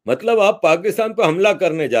مطلب آپ پاکستان پہ حملہ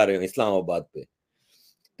کرنے جا رہے ہیں اسلام آباد پہ.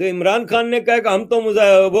 تو عمران خان نے کہا کہ ہم تو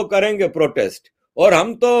وہ کریں گے پروٹیسٹ، اور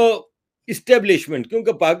ہم تو اسٹیبلشمنٹ،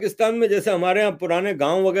 کیونکہ پاکستان میں جیسے ہمارے ہاں پرانے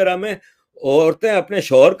گاؤں وغیرہ میں عورتیں اپنے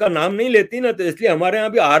شوہر کا نام نہیں لیتی نا، تو اس لیے ہمارے ہاں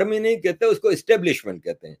بھی آرمی نہیں کہتے، اس کو اسٹیبلشمنٹ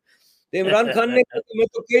کہتے ہیں. تو عمران خان نے کہا کہ میں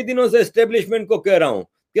تو کئی دنوں سے اسٹیبلشمنٹ کو کہہ رہا ہوں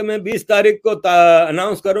کہ میں 20 تاریخ کو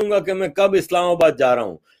اناؤنس کروں گا کہ میں کب اسلام آباد جا رہا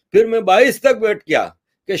ہوں. پھر میں 22 تک ویٹ کیا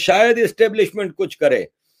کہ شاید اسٹیبلشمنٹ کچھ کرے.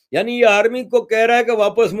 یعنی یہ آرمی کو کہہ رہا ہے کہ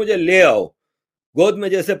واپس مجھے لے آؤ، گود میں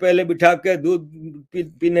جیسے پہلے بٹھا کے دودھ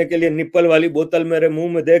پینے کے لیے نپل والی بوتل میرے منہ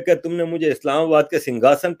میں دے کے تم نے مجھے اسلام آباد کے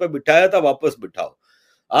سنگھاسن پہ بٹھایا تھا، واپس بٹھاؤ.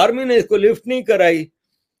 آرمی نے اس کو لفٹ نہیں کرائی.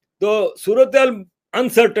 تو صورتحال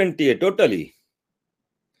انسرٹنٹی ہے ٹوٹلی.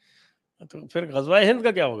 تو پھر غزوہ ہند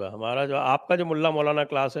کا کیا ہوگا؟ ہمارا جو آپ کا جو ملا مولانا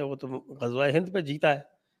کلاس ہے وہ تو غزوہ ہند پہ جیتا ہے،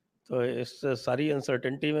 تو اس ساری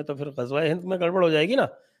انسرٹنٹی میں تو پھر غزوہ ہند میں گڑبڑ ہو جائے گی نا.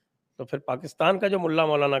 تو پھر پاکستان کا جو ملا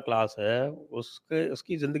مولانا کلاس ہے اس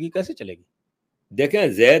کی زندگی کیسے چلے گی؟ دیکھیں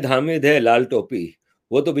زید حامد ہے لال ٹوپی،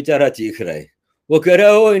 وہ تو بیچارہ چیخ رہا ہے، وہ کہہ رہا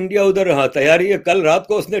ہے وہ انڈیا ادھر ہاں تیاری ہے. کل رات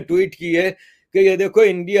کو اس نے ٹویٹ کی ہے کہ یہ دیکھو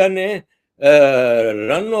انڈیا نے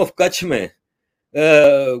رن آف کچھ میں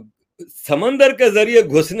سمندر کے ذریعے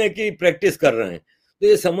گھسنے کی پریکٹس کر رہے ہیں. تو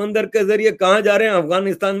یہ سمندر کے ذریعے کہاں جا رہے ہیں؟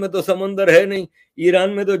 افغانستان میں تو سمندر ہے نہیں،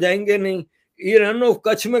 ایران میں تو جائیں گے نہیں، ये रन ऑफ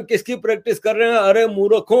कच्छ में किसकी प्रैक्टिस कर रहे हैं? अरे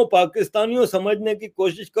मूर्खों, पाकिस्तानियों, समझने की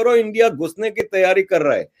कोशिश करो, इंडिया घुसने की तैयारी कर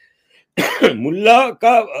रहा है। मुल्ला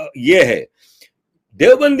का ये है,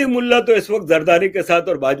 देवबंदी मुल्ला तो इस वक्त जरदारी के साथ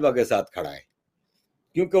और बाजवा के साथ खड़ा है,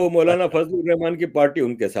 क्योंकि वो मौलाना अच्छा। फजलुर रहमान की पार्टी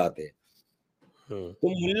उनके साथ है। हम्म। तो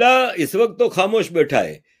मुल्ला इस वक्त तो खामोश बैठा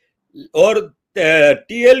है। और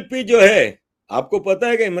टीएलपी जो है, आपको पता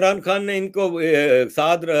है कि इमरान खान ने इनको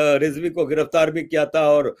साद रिजवी को गिरफ्तार भी किया था,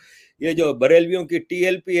 और ये जो बरेलवियों की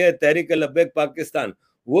टीएलपी है, तहरीक लब्बैक पाकिस्तान,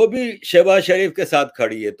 वो भी शहबाज शरीफ के साथ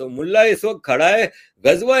खड़ी है। तो मुल्ला इस वक्त खड़ा है,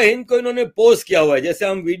 गजवा हिंद को इन्होंने पोस्ट किया हुआ है, जैसे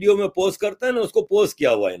हम वीडियो में पोस्ट करते हैं ना, उसको पोस्ट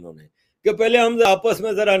किया हुआ है इन्होंने, कि पहले हम आपस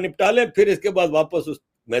में जरा निपटा लें, फिर इसके बाद वापस उस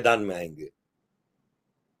मैदान में आएंगे।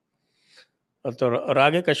 तो और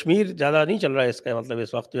आगे कश्मीर ज़्यादा नहीं चल रहा है इसका मतलब?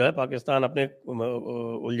 इस वक्त जो है पाकिस्तान अपने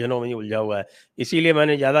उलझनों में ही उलझा हुआ है, इसीलिए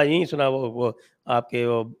मैंने ज़्यादा नहीं सुना वो आपके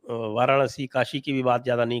वो वाराणसी काशी की भी बात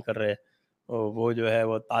ज़्यादा नहीं कर रहे, वो जो है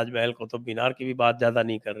वो ताजमहल कुतुब मीनार की भी बात ज़्यादा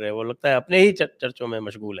नहीं कर रहे, वो लगता है अपने ही चर्चों में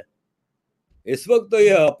मशगूल है। इस वक्त तो ये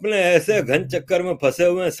अपने ऐसे घन चक्कर में फंसे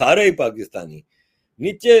हुए हैं सारे ही पाकिस्तानी,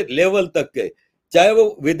 नीचे लेवल तक के, चाहे वो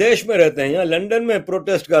विदेश में रहते हैं, यहाँ लंदन में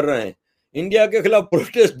प्रोटेस्ट कर रहे हैं, इंडिया के खिलाफ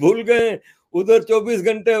प्रोटेस्ट भूल गए हैं, उधर 24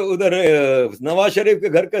 घंटे उधर नवाज शरीफ के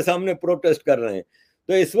घर के सामने प्रोटेस्ट कर रहे हैं।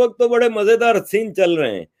 तो इस वक्त तो बड़े मजेदार सीन चल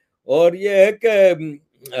रहे हैं। और ये है कि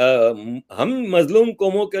हम मजलूम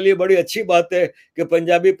कौमों के लिए बड़ी अच्छी बात है कि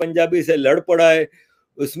पंजाबी पंजाबी से लड़ पड़ा है,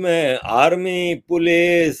 उसमें आर्मी,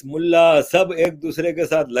 पुलिस, मुल्ला सब एक दूसरे के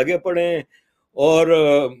साथ लगे पड़े हैं। और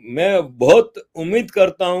मैं बहुत उम्मीद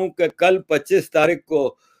करता हूं कि कल 25 तारीख को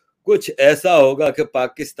कुछ ऐसा होगा कि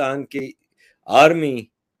पाकिस्तान की आर्मी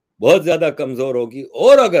बहुत ज्यादा कमजोर होगी।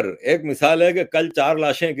 और अगर एक मिसाल है कि कल 4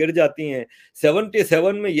 लाशें गिर जाती हैं,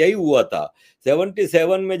 77 में यही हुआ था।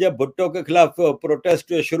 77 में जब भुट्टो के खिलाफ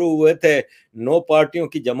प्रोटेस्ट शुरू हुए थे, 9 पार्टियों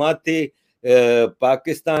की जमात थी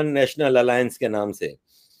पाकिस्तान नेशनल अलायंस के नाम से,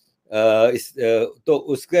 तो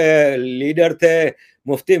उसके लीडर थे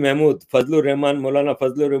मुफ्ती महमूद फजलुर रहमान, मौलाना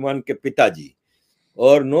फजलुर रहमान के पिताजी।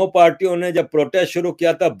 और 9 पार्टियों ने जब प्रोटेस्ट शुरू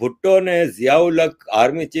किया था, भुट्टो ने जियाउल हक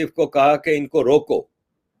आर्मी चीफ को कहा कि इनको रोको।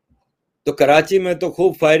 तो कराची में तो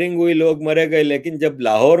खूब फायरिंग हुई, लोग मरे गए, लेकिन जब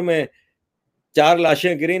लाहौर में 4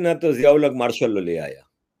 लाशें गिरी ना, तो जियाउल हक मार्शल ले आया।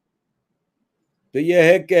 तो यह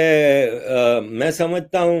है कि मैं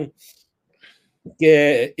समझता हूं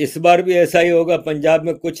कि इस बार भी ऐसा ही होगा, पंजाब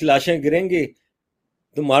में कुछ लाशें गिरेंगी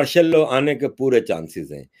तो मार्शल लॉ आने के पूरे चांसेस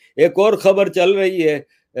हैं। एक और खबर चल रही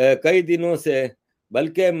है कई दिनों से,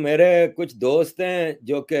 बल्कि मेरे कुछ दोस्त हैं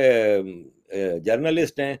जो कि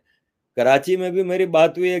जर्नलिस्ट हैं, कराची में भी मेरी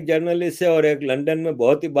बात हुई एक जर्नलिस्ट से, और एक लंदन में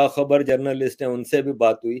बहुत ही बाखबर जर्नलिस्ट हैं, उनसे भी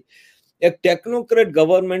बात हुई। एक टेक्नोक्रेट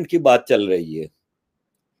गवर्नमेंट की बात चल रही है,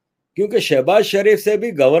 क्योंकि शहबाज शरीफ से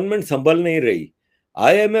भी गवर्नमेंट संभल नहीं रही।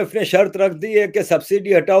 आईएमएफ ने शर्त रख दी है कि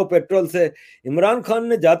सब्सिडी हटाओ पेट्रोल से। इमरान खान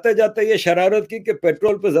ने जाते जाते ये शरारत की कि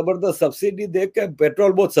पेट्रोल पे जबरदस्त सब्सिडी दे के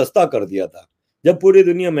पेट्रोल बहुत सस्ता कर दिया था, जब पूरी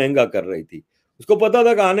दुनिया महंगा कर रही थी। उसको पता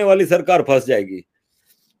था कि आने वाली सरकार फंस जाएगी।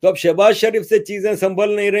 तो अब शहबाज शरीफ से चीजें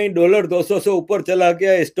संभल नहीं रही, डॉलर 200 से ऊपर चला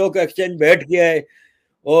गया है, स्टॉक एक्सचेंज बैठ गया है,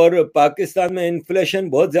 और पाकिस्तान में इन्फ्लेशन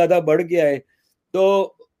बहुत ज्यादा बढ़ गया है।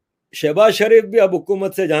 तो शहबाज शरीफ भी अब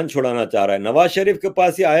हुकूमत से जान छुड़ाना चाह रहा है। नवाज शरीफ के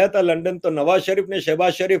पास ही आया था लंदन, तो नवाज शरीफ ने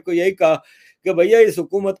शहबाज शरीफ को यही कहा कि भैया इस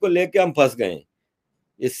हुकूमत को लेके हम फंस गए,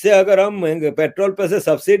 इससे अगर हम पेट्रोल पे से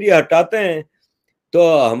सब्सिडी हटाते हैं तो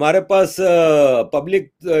हमारे पास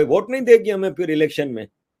पब्लिक वोट नहीं देगी हमें फिर इलेक्शन में,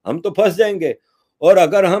 हम तो फंस जाएंगे। और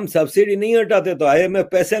अगर हम सब्सिडी नहीं हटाते तो आईएमएफ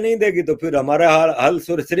पैसे नहीं देगी, तो फिर हमारा हाल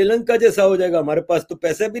श्रीलंका जैसा हो जाएगा, हमारे पास तो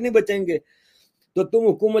पैसे भी नहीं बचेंगे। तो तुम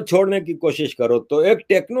हुकूमत छोड़ने की कोशिश करो। तो एक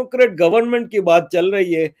टेक्नोक्रेट गवर्नमेंट की बात चल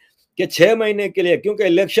रही है कि 6 महीने के लिए, क्योंकि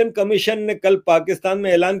इलेक्शन कमीशन ने कल पाकिस्तान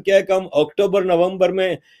में ऐलान किया है कि हम अक्टूबर नवंबर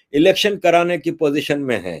में इलेक्शन कराने की पोजीशन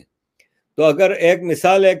में हैं। तो अगर एक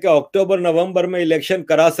मिसाल है कि अक्टूबर नवंबर में इलेक्शन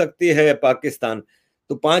करा सकती है पाकिस्तान,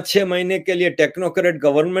 तो 5-6 महीने के लिए टेक्नोक्रेट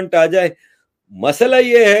गवर्नमेंट आ जाए। मसला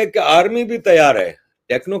यह है कि आर्मी भी तैयार है।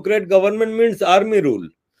 Technocrat government means army rule.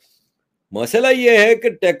 मसला यह है कि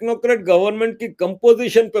टेक्नोक्रेट गवर्नमेंट की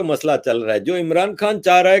कंपोजिशन पे मसला चल रहा है। जो इमरान खान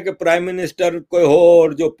चाह रहा है कि प्राइम मिनिस्टर कोई हो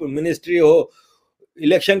और जो मिनिस्ट्री हो,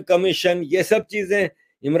 इलेक्शन कमीशन, ये सब चीजें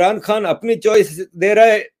इमरान खान अपनी चॉइस दे रहा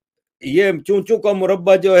है। ये चूं चूं का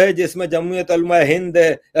मुरब्बा जो है, जिसमें जमीयत उलमा हिंद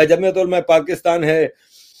है, जमीयत उलमा पाकिस्तान है,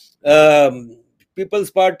 पीपल्स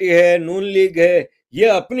पार्टी है, नून लीग है, ये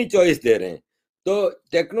अपनी चॉइस दे रहे हैं। तो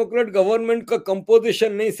टेक्नोक्रेट गवर्नमेंट का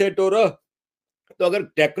कंपोजिशन नहीं सेट हो रहा। तो अगर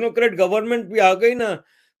टेक्नोक्रेट गवर्नमेंट भी आ गई ना,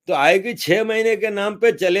 तो आएगी 6 महीने के नाम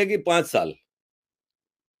पे, चलेगी 5 साल।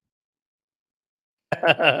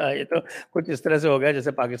 ये तो कुछ इस तरह से हो गया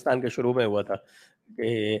जैसे पाकिस्तान के शुरू में हुआ था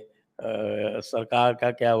कि सरकार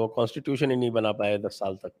का क्या वो कॉन्स्टिट्यूशन ही नहीं बना पाए 10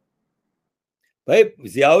 साल तक। भाई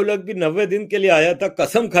जियाउल हक भी 90 दिन के लिए आया था,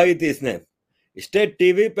 कसम खाई थी इसने, स्टेट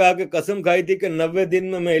टीवी पे आके कसम खाई थी कि 90 दिन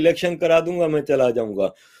में मैं इलेक्शन करा दूंगा, मैं चला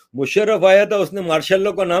जाऊंगा। मुशर्रफ आया था, उसने मार्शल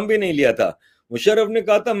लॉ का नाम भी नहीं लिया था। मुशर्रफ ने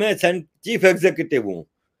कहा था मैं चीफ एग्जीक्यूटिव हूँ,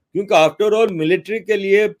 क्योंकि आफ्टर ऑल मिलिट्री के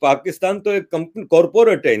लिए पाकिस्तान तो एक कंपनी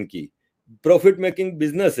कॉरपोरेट है, इनकी प्रॉफिट मेकिंग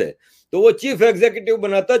बिजनेस है, तो वो चीफ एग्जीक्यूटिव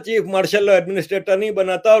बनाता, चीफ मार्शल लॉ एडमिनिस्ट्रेटर नहीं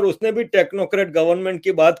बनाता। और उसने भी टेक्नोक्रेट गवर्नमेंट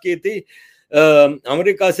की बात की थी।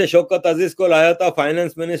 अमेरिका से शौकत अजीज को लाया था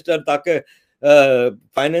फाइनेंस मिनिस्टर, ताकि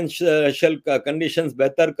फाइनेंशियल कंडीशंस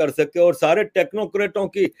बेहतर कर सके, और सारे टेक्नोक्रेटों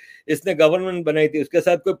की इसने गवर्नमेंट बनाई थी। उसके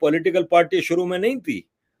साथ कोई पॉलिटिकल पार्टी शुरू में नहीं थी।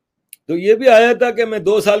 तो ये भी आया था कि मैं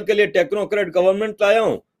 2 साल के लिए टेक्नोक्रेट गवर्नमेंट लाया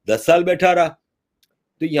हूं, 10 साल बैठा रहा।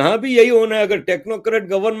 तो यहां भी यही होना है, अगर टेक्नोक्रेट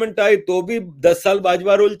गवर्नमेंट आई तो भी 10 साल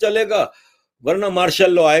बाजवा रूल चलेगा, वरना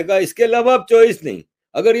मार्शल लॉ आएगा। इसके अलावा अब चॉइस नहीं।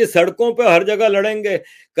 अगर ये सड़कों पे हर जगह लड़ेंगे,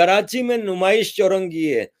 कराची में नुमाइश चौरंगी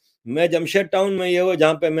है, मैं जमशेद टाउन में ये वो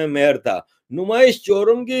जहां पे मैं मेयर था, नुमाइश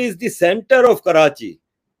चौरंगी is the centre of Karachi.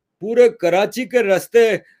 पूरे कराची के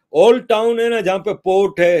रास्ते, ओल्ड टाउन है ना, जहाँ पे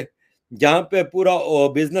पोर्ट है, जहाँ पे पूरा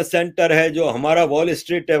बिजनेस सेंटर है, जो हमारा वॉल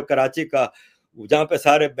स्ट्रीट है कराची का, जहाँ पे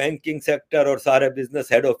सारे बैंकिंग सेक्टर और सारे बिजनेस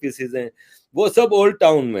हेड ऑफिस हैं, वो सब ओल्ड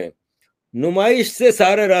टाउन में। नुमाइश से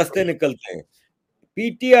सारे रास्ते निकलते हैं।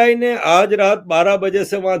 पीटीआई ने आज रात 12 बजे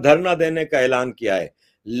से वहां धरना देने का ऐलान किया है।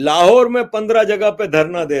 लाहौर में 15 जगह पे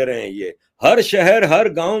धरना दे रहे हैं, ये हर शहर हर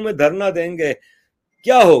गांव में धरना देंगे।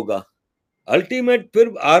 क्या होगा अल्टीमेट?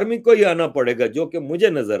 फिर आर्मी को ही आना पड़ेगा, जो कि मुझे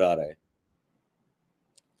नजर आ रहा है।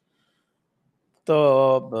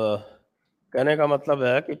 तो कहने का मतलब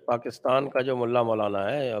है कि पाकिस्तान का जो मुल्ला मौलाना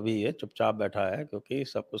है अभी ये चुपचाप बैठा है, क्योंकि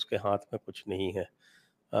सब उसके हाथ में कुछ नहीं है।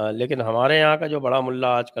 लेकिन हमारे यहाँ का जो बड़ा मुल्ला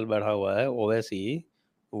आजकल बैठा हुआ है ओवैसी,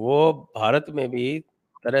 वो भारत में भी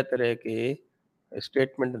तरह तरह के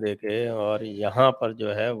स्टेटमेंट दे के और यहाँ पर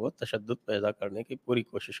जो है वो तशद्दुद पैदा करने की पूरी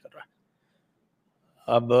कोशिश कर रहा है।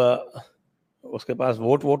 अब उसके पास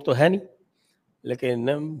वोट तो है नहीं,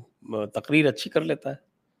 लेकिन तकरीर अच्छी कर लेता है,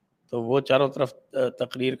 तो वो चारों तरफ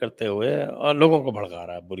तकरीर करते हुए और लोगों को भड़का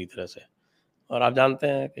रहा है बुरी तरह से। और आप जानते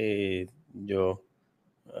हैं कि जो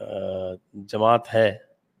जमात है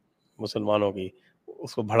मुसलमानों की,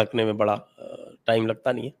 उसको भड़कने में बड़ा टाइम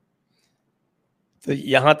लगता नहीं है। तो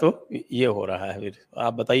यहाँ तो ये हो रहा है। फिर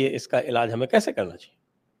आप बताइए इसका इलाज हमें कैसे करना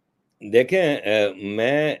चाहिए? देखें,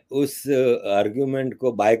 मैं उस आर्ग्यूमेंट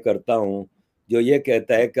को बाय करता हूं जो ये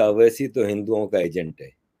कहता है कि अवैसी तो हिंदुओं का एजेंट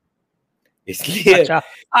है, इसलिए अच्छा।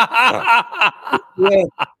 हाँ, इसलिए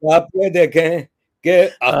आप ये देखें कि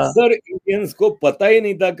हाँ, अक्सर इंडियंस को पता ही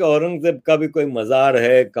नहीं था कि औरंगजेब का भी कोई मजार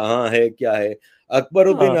है, कहाँ है, क्या है।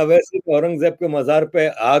 अकबरुद्दीन हाँ, अवैसी ने औरंगजेब के मजार पे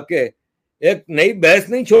आके एक नई बहस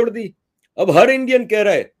नहीं छोड़ दी। अब हर इंडियन कह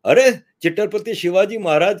रहा है, अरे छत्रपति शिवाजी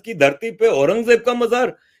महाराज की धरती पे औरंगजेब का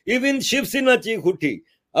मजार। इवन शिवसेना चीख उठी।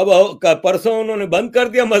 अब परसों उन्होंने बंद कर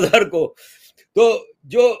दिया मजार को। तो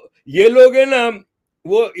जो ये लोग हैं ना,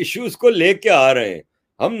 वो इश्यूज को लेके आ रहे हैं,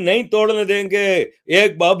 हम नहीं तोड़ने देंगे,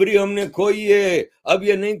 एक बाबरी हमने खोई है, अब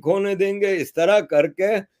ये नहीं खोने देंगे, इस तरह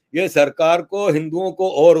करके ये सरकार को, हिंदुओं को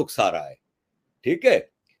और उकसा रहा है। ठीक है,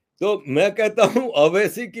 तो मैं कहता हूं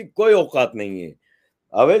अवैसी की कोई औकात नहीं है।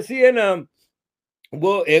 अवैसी है ना,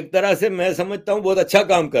 वो एक तरह से मैं समझता हूं बहुत अच्छा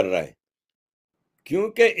काम कर रहा है,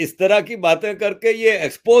 क्योंकि इस तरह की बातें करके ये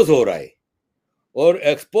एक्सपोज हो रहा है। और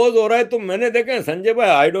एक्सपोज हो रहा है तो मैंने देखा है संजय भाई,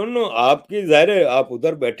 आई डोंट नो, आपकी जाहिर है आप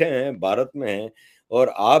उधर बैठे हैं भारत में हैं, और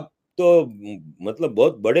आप तो मतलब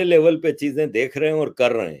बहुत बड़े लेवल पे चीजें देख रहे हैं और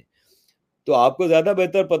कर रहे हैं, तो आपको ज्यादा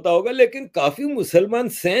बेहतर पता होगा। लेकिन काफी मुसलमान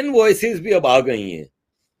सैन वॉइसेस भी अब आ गई हैं,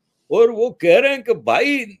 और वो कह रहे हैं कि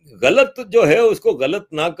भाई गलत जो है उसको गलत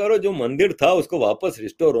ना करो, जो मंदिर था उसको वापस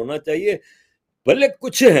रिस्टोर होना चाहिए। भले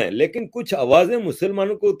कुछ हैं, लेकिन कुछ आवाजें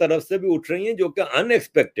मुसलमानों को तरफ से भी उठ रही हैं जो कि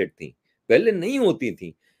अनएक्सपेक्टेड थी, पहले नहीं होती थी।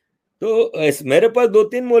 तो मेरे पास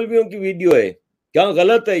 2-3 मौलवियों की वीडियो है। क्या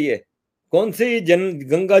गलत है ये? कौन सी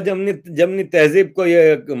गंगा जमनी जमनी तहजीब को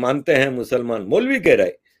ये मानते हैं मुसलमान? मौलवी कह रहा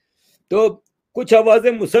है। तो कुछ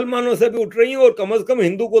आवाजें मुसलमानों से भी उठ रही हैं, और कम से कम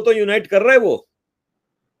हिंदू को तो यूनाइट कर रहा है वो।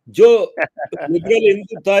 जो लिबरल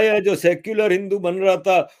हिंदू था या जो सेक्युलर हिंदू बन रहा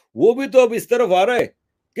था, वो भी तो अब इस तरफ आ रहा है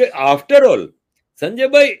कि आफ्टर ऑल संजय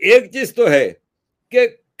भाई एक चीज तो है कि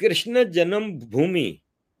कृष्ण जन्म भूमि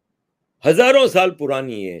हजारों साल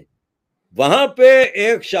पुरानी है, वहां पे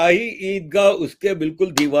एक शाही ईदगाह उसके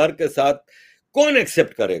बिल्कुल दीवार के साथ कौन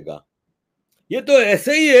एक्सेप्ट करेगा? ये तो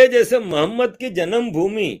ऐसे ही है जैसे मोहम्मद की जन्म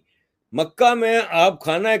भूमि मक्का में आप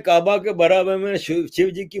खाना काबा के बराबर में शिव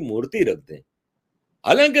जी की मूर्ति रख दें।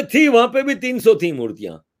 हालांकि थी वहां पे भी 300 थी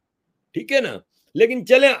मूर्तियां, ठीक है ना। लेकिन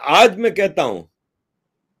चले आज मैं कहता हूं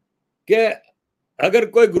کہ اگر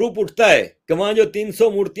کوئی گروپ اٹھتا ہے کہ وہاں جو 300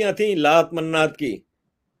 مورتیاں تھیں لات منات کی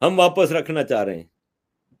ہم واپس رکھنا چاہ رہے ہیں،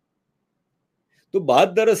 تو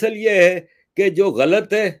بات دراصل یہ ہے کہ جو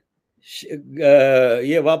غلط ہے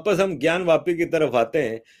یہ واپس ہم گیان واپی کی طرف آتے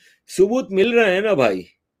ہیں، ثبوت مل رہے ہیں نا بھائی.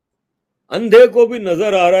 اندھے کو بھی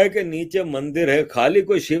نظر آ رہا ہے کہ نیچے مندر ہے، خالی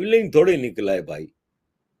کوئی شیولنگ تھوڑی نکلا ہے بھائی،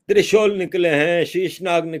 ترشول نکلے ہیں، شیش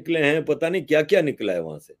ناگ نکلے ہیں، پتہ نہیں کیا کیا نکلا ہے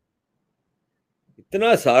وہاں سے،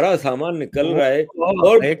 اتنا سارا سامان نکل رہا ہے.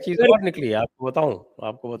 اور ایک چیز اور نکلی ہے،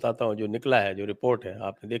 آپ کو بتاتا ہوں جو نکلا ہے، جو رپورٹ ہے.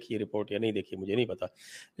 آپ نے دیکھی رپورٹ یا نہیں دیکھی مجھے نہیں پتا،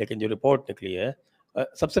 لیکن جو رپورٹ نکلی ہے،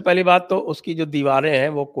 سب سے پہلی بات تو اس کی جو دیواریں ہیں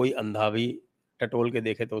وہ کوئی اندھا بھی ٹٹول کے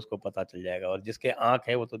دیکھے تو اس کو پتا چل جائے گا، اور جس کے آنکھ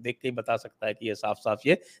ہے وہ تو دیکھ کے ہی بتا سکتا ہے کہ یہ صاف صاف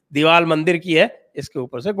یہ دیوار مندر کی ہے، اس کے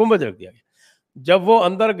اوپر سے گنبد رکھ دیا گیا. جب وہ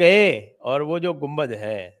اندر گئے اور وہ جو گنبد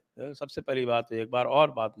ہے، سب سے پہلی بات تو ایک بار اور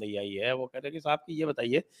بات نہیں آئی ہے. وہ کہتے ہیں کہ صاحب کی یہ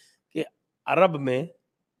بتائیے کہ عرب میں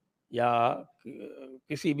یا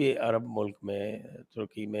کسی بھی عرب ملک میں،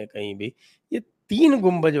 ترکی میں، کہیں بھی یہ 3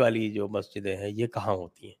 گنبد والی جو مسجدیں ہیں یہ کہاں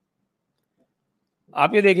ہوتی ہیں؟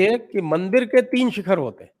 آپ یہ دیکھیے کہ مندر کے 3 شکھر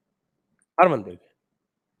ہوتے ہیں ہر مندر کے.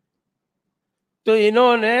 تو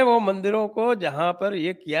انہوں نے وہ مندروں کو جہاں پر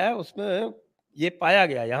یہ کیا ہے اس میں یہ پایا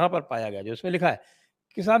گیا، یہاں پر پایا گیا جو اس میں لکھا ہے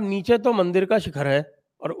کہ صاحب نیچے تو مندر کا شکھر ہے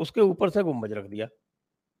اور اس کے اوپر سے گنبد رکھ دیا،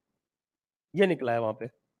 یہ نکلا ہے وہاں پہ.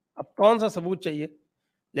 اب کون سا ثبوت چاہیے؟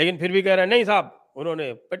 لیکن پھر بھی کہہ رہے ہیں نہیں صاحب، انہوں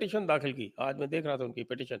نے پٹیشن داخل کی. آج میں دیکھ رہا تھا ان کی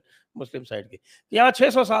پٹیشن مسلم سائڈ کی کہ یہاں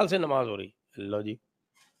 600 سال سے نماز ہو رہی. لو جی،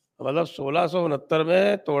 مطلب 1669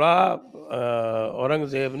 میں توڑا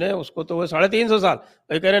اورنگزیب نے اس کو، تو وہ 350 سال،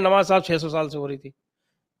 وہ کہہ رہے ہیں نماز صاحب 600 سال سے ہو رہی تھی.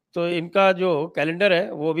 تو ان کا جو کیلنڈر ہے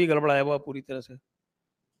وہ بھی گڑبڑا ہے وہ پوری طرح سے.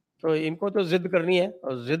 تو ان کو تو ضد کرنی ہے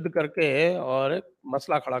اور ضد کر کے اور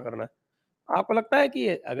مسئلہ کھڑا کرنا ہے. آپ کو لگتا ہے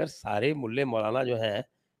کہ اگر سارے ملے مولانا جو ہیں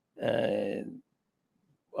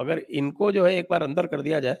اگر ان کو جو ہے ایک بار اندر کر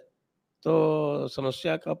دیا جائے تو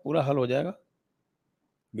سمسیا کا پورا حل ہو جائے گا؟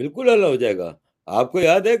 بالکل حل ہو جائے گا. آپ کو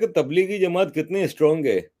یاد ہے کہ تبلیغی جماعت کتنی اسٹرانگ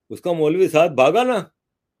ہے، اس کا مولوی ساتھ بھاگا نا.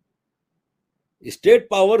 اسٹیٹ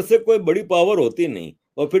پاور سے کوئی بڑی پاور ہوتی نہیں،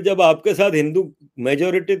 اور پھر جب آپ کے ساتھ ہندو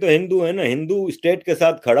میجورٹی تو ہندو ہے نا، ہندو اسٹیٹ کے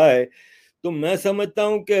ساتھ کھڑا ہے، تو میں سمجھتا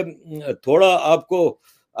ہوں کہ تھوڑا آپ کو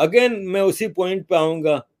اگین میں اسی پوائنٹ پہ آؤں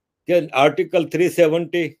گا کہ آرٹیکل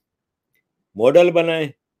 370 ماڈل بنائیں.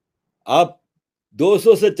 آپ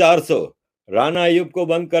 200 سے 400 رانا ایوب کو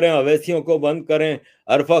بند کریں، اویسیوں کو بند کریں،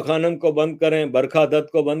 عرفہ خانم کو بند کریں، برکھا دت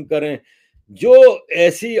کو بند کریں. جو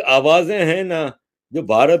ایسی آوازیں ہیں نا جو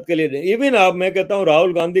بھارت کے لیے، ایون آپ، میں کہتا ہوں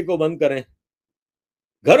راہل گاندھی کو بند کریں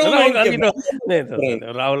گھروں میں، راہل ان کے گاندھی تو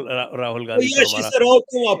نہیں، راہل گاندھی تو ہمارا،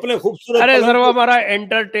 تم اپنے خوبصورت ارے سر پلنگ وہ کو. ہمارا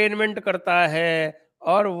انٹرٹینمنٹ کرتا ہے،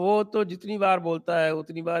 اور وہ تو جتنی بار بولتا ہے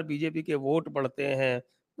اتنی بار بی جے پی کے ووٹ پڑتے ہیں،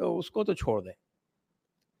 تو اس کو تو چھوڑ دیں.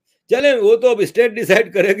 چلیں وہ تو اب اسٹیٹ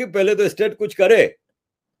ڈیسائیڈ کرے گی، پہلے تو اسٹیٹ کچھ کرے.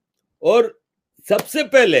 اور سب سے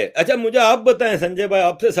پہلے اچھا مجھے آپ بتائیں سنجے بھائی،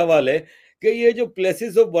 آپ سے سوال ہے کہ یہ جو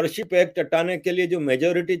پلیسز آف ورشپ ایکٹ ہٹانے کے لیے جو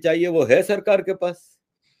میجورٹی چاہیے وہ ہے سرکار کے پاس؟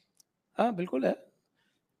 ہاں بالکل ہے.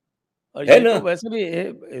 اور ہے یہ نا. تو ویسے بھی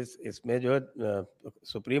اس میں جو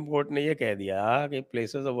سپریم کورٹ نے یہ کہہ دیا کہ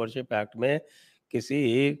پلیسز آف ورشپ ایکٹ میں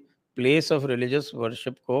کسی پلیس آف ریلیجس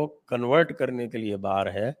ورشپ کو کنورٹ کرنے کے لیے بار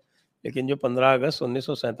ہے، لیکن جو 15 اگست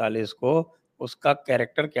 1947 کو اس کا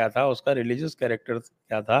کیریکٹر کیا تھا، اس کا ریلیجس کیریکٹر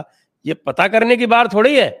کیا تھا، یہ پتہ کرنے کی بار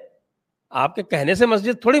تھوڑی ہے. آپ کے کہنے سے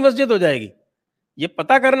مسجد تھوڑی مسجد ہو جائے گی، یہ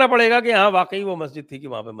پتہ کرنا پڑے گا کہ ہاں واقعی وہ مسجد تھی کہ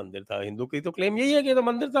وہاں پہ مندر تھا. ہندو کی تو کلیم یہی ہے کہ تو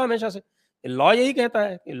مندر تھا ہمیشہ سے. لا یہی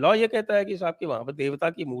کہتا ہے کہ صاحب کہ وہاں پہ دیوتا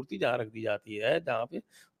کی مورتی جہاں رکھ دی جاتی ہے، جہاں پہ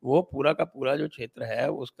وہ پورا کا پورا جو چھیتر ہے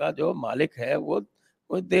اس کا جو مالک ہے وہ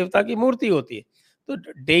دیوتا کی مورتی ہوتی ہے. تو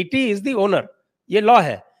ڈیٹی از دی اونر، یہ لا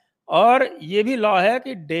ہے. اور یہ بھی لا ہے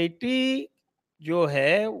کہ ڈیٹی جو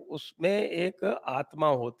ہے اس میں ایک آتما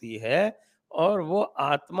ہوتی ہے، اور وہ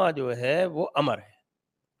آتما جو ہے وہ امر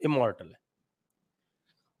ہے، امورٹل ہے.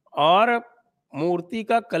 اور مورتی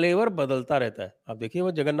کا کلیور بدلتا رہتا ہے. آپ دیکھیے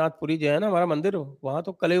وہ جگن ناتھ پوری جو ہے نا ہمارا مندر، وہاں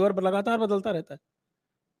تو کلیور لگاتار بدلتا رہتا ہے.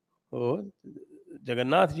 وہ جگن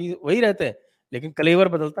ناتھ جی وہی رہتے ہیں لیکن کلیور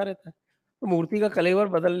بدلتا رہتا ہے. تو مورتی کا کلیور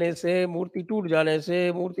بدلنے سے، مورتی ٹوٹ جانے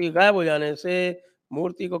سے، مورتی غائب ہو جانے سے،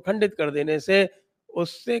 مورتی کو کھنڈت کر دینے سے اس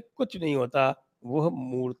سے کچھ نہیں ہوتا. وہ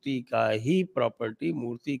مورتی کا ہی پراپرٹی،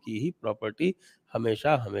 مورتی کی ہی پراپرٹی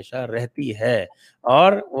ہمیشہ ہمیشہ رہتی ہے،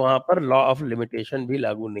 اور وہاں پر لا آف لمیٹیشن بھی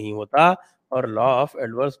لاگو نہیں ہوتا اور لا آف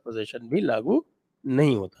ایڈورس پوزیشن بھی لاگو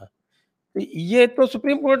نہیں ہوتا. یہ تو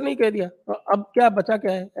سپریم کورٹ نے کہہ دیا. تو اب کیا بچا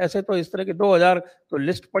کیا ہے؟ ایسے تو اس طرح کے 2000 تو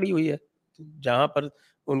لسٹ پڑی ہوئی ہے جہاں پر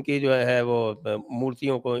ان کی جو ہے وہ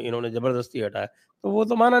مورتیوں کو انہوں نے زبردستی ہٹایا، تو وہ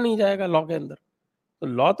تو مانا نہیں جائے گا لا کے اندر. تو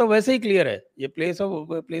لا تو ویسے ہی کلیئر ہے، یہ پلیسز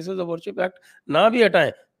آف ورشپ ایکٹ نہ بھی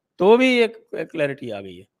ہٹائیں تو بھی ایک کلیئرٹی آ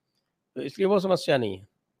گئی ہے، تو اس لیے وہ سمسیا نہیں ہے۔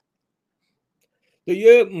 تو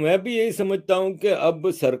یہ میں بھی یہی سمجھتا ہوں کہ اب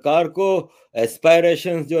سرکار کو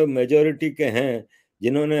ایسپائریشنز جو میجورٹی کے ہیں،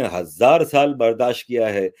 جنہوں نے 1000 سال برداشت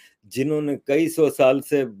کیا ہے، جنہوں نے کئی سو سال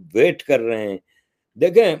سے ویٹ کر رہے ہیں،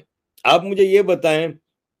 دیکھیں آپ مجھے یہ بتائیں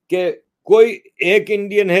کہ کوئی ایک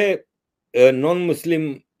انڈین ہے نان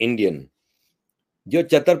مسلم انڈین جو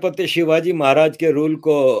چھترپتی شیواجی مہاراج کے رول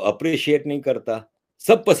کو اپریشیٹ نہیں کرتا؟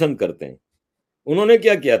 سب پسند کرتے ہیں۔ انہوں نے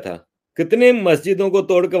کیا کیا تھا؟ کتنے مسجدوں کو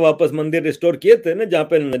توڑ کے واپس مندر ریسٹور کیے تھے نا، جہاں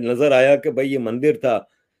پہ نظر آیا کہ بھائی یہ مندر تھا۔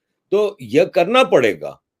 تو یہ کرنا پڑے گا۔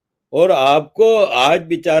 اور آپ کو آج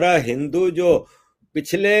بیچارہ ہندو جو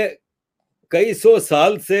پچھلے کئی سو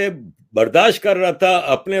سال سے برداشت کر رہا تھا،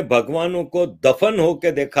 اپنے بھگوانوں کو دفن ہو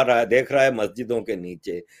کے دیکھ رہا ہے مسجدوں کے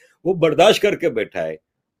نیچے، وہ برداشت کر کے بیٹھا ہے۔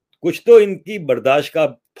 کچھ تو ان کی برداشت کا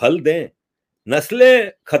پھل دیں۔ نسلیں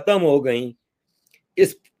ختم ہو گئیں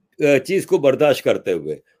اس چیز کو برداشت کرتے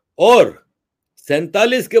ہوئے، اور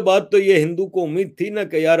 47 کے بعد تو یہ ہندو کو امید تھی نا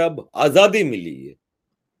کہ یار اب آزادی ملی ہے۔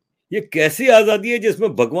 یہ کیسی آزادی ہے جس میں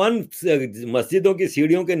بھگوان مسجدوں کی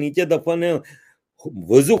سیڑھیوں کے نیچے دفن ہے،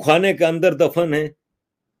 وضو خانے کے اندر دفن ہے؟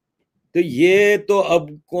 تو یہ تو اب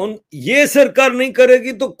کون، یہ سرکار نہیں کرے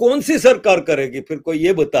گی تو کون سی سرکار کرے گی؟ پھر کوئی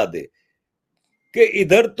یہ بتا دے کہ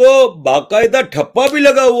ادھر تو باقاعدہ ٹھپا بھی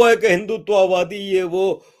لگا ہوا ہے کہ ہندوتو آبادی یہ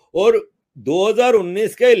وہ، اور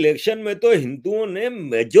 2019 کے الیکشن میں تو ہندوؤں نے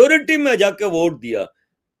میجورٹی میں جا کے ووٹ دیا۔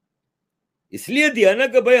 اس لیے دیا نا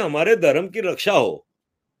کہ بھئی ہمارے دھرم کی رکشا ہو۔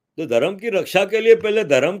 تو دھرم کی رکشا کے لیے پہلے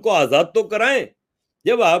دھرم کو آزاد تو کرائیں۔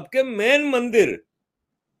 جب آپ کے مین مندر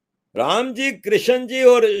رام جی، کرشن جی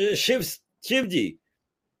اور شیو جی،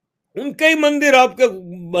 ان کے ہی مندر آپ کے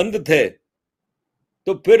بند تھے،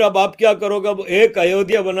 تو پھر اب آپ کیا کرو گے؟ اب ایک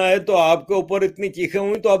ایودھیا بنا ہے تو آپ کے اوپر اتنی چیخیں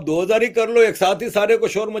ہوئی، تو آپ 2000 ہی کر لو ایک ساتھ ہی سارے کو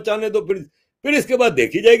شور مچانے دو، پھر اس کے بعد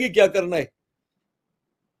دیکھی جائے گی کیا کرنا ہے۔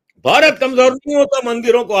 بھارت کمزور نہیں ہوتا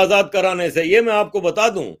مندروں کو آزاد کرانے سے، یہ میں آپ کو بتا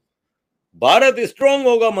دوں۔ بھارت اسٹرانگ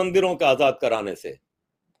ہوگا مندروں کو آزاد کرانے سے۔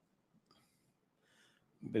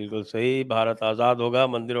 بالکل صحیح، بھارت آزاد ہوگا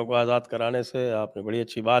مندروں کو آزاد کرانے سے۔ آپ نے بڑی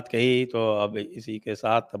اچھی بات کہی۔ تو اب اسی کے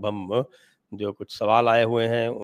ساتھ اب ہم جو کچھ سوال آئے ہوئے ہیں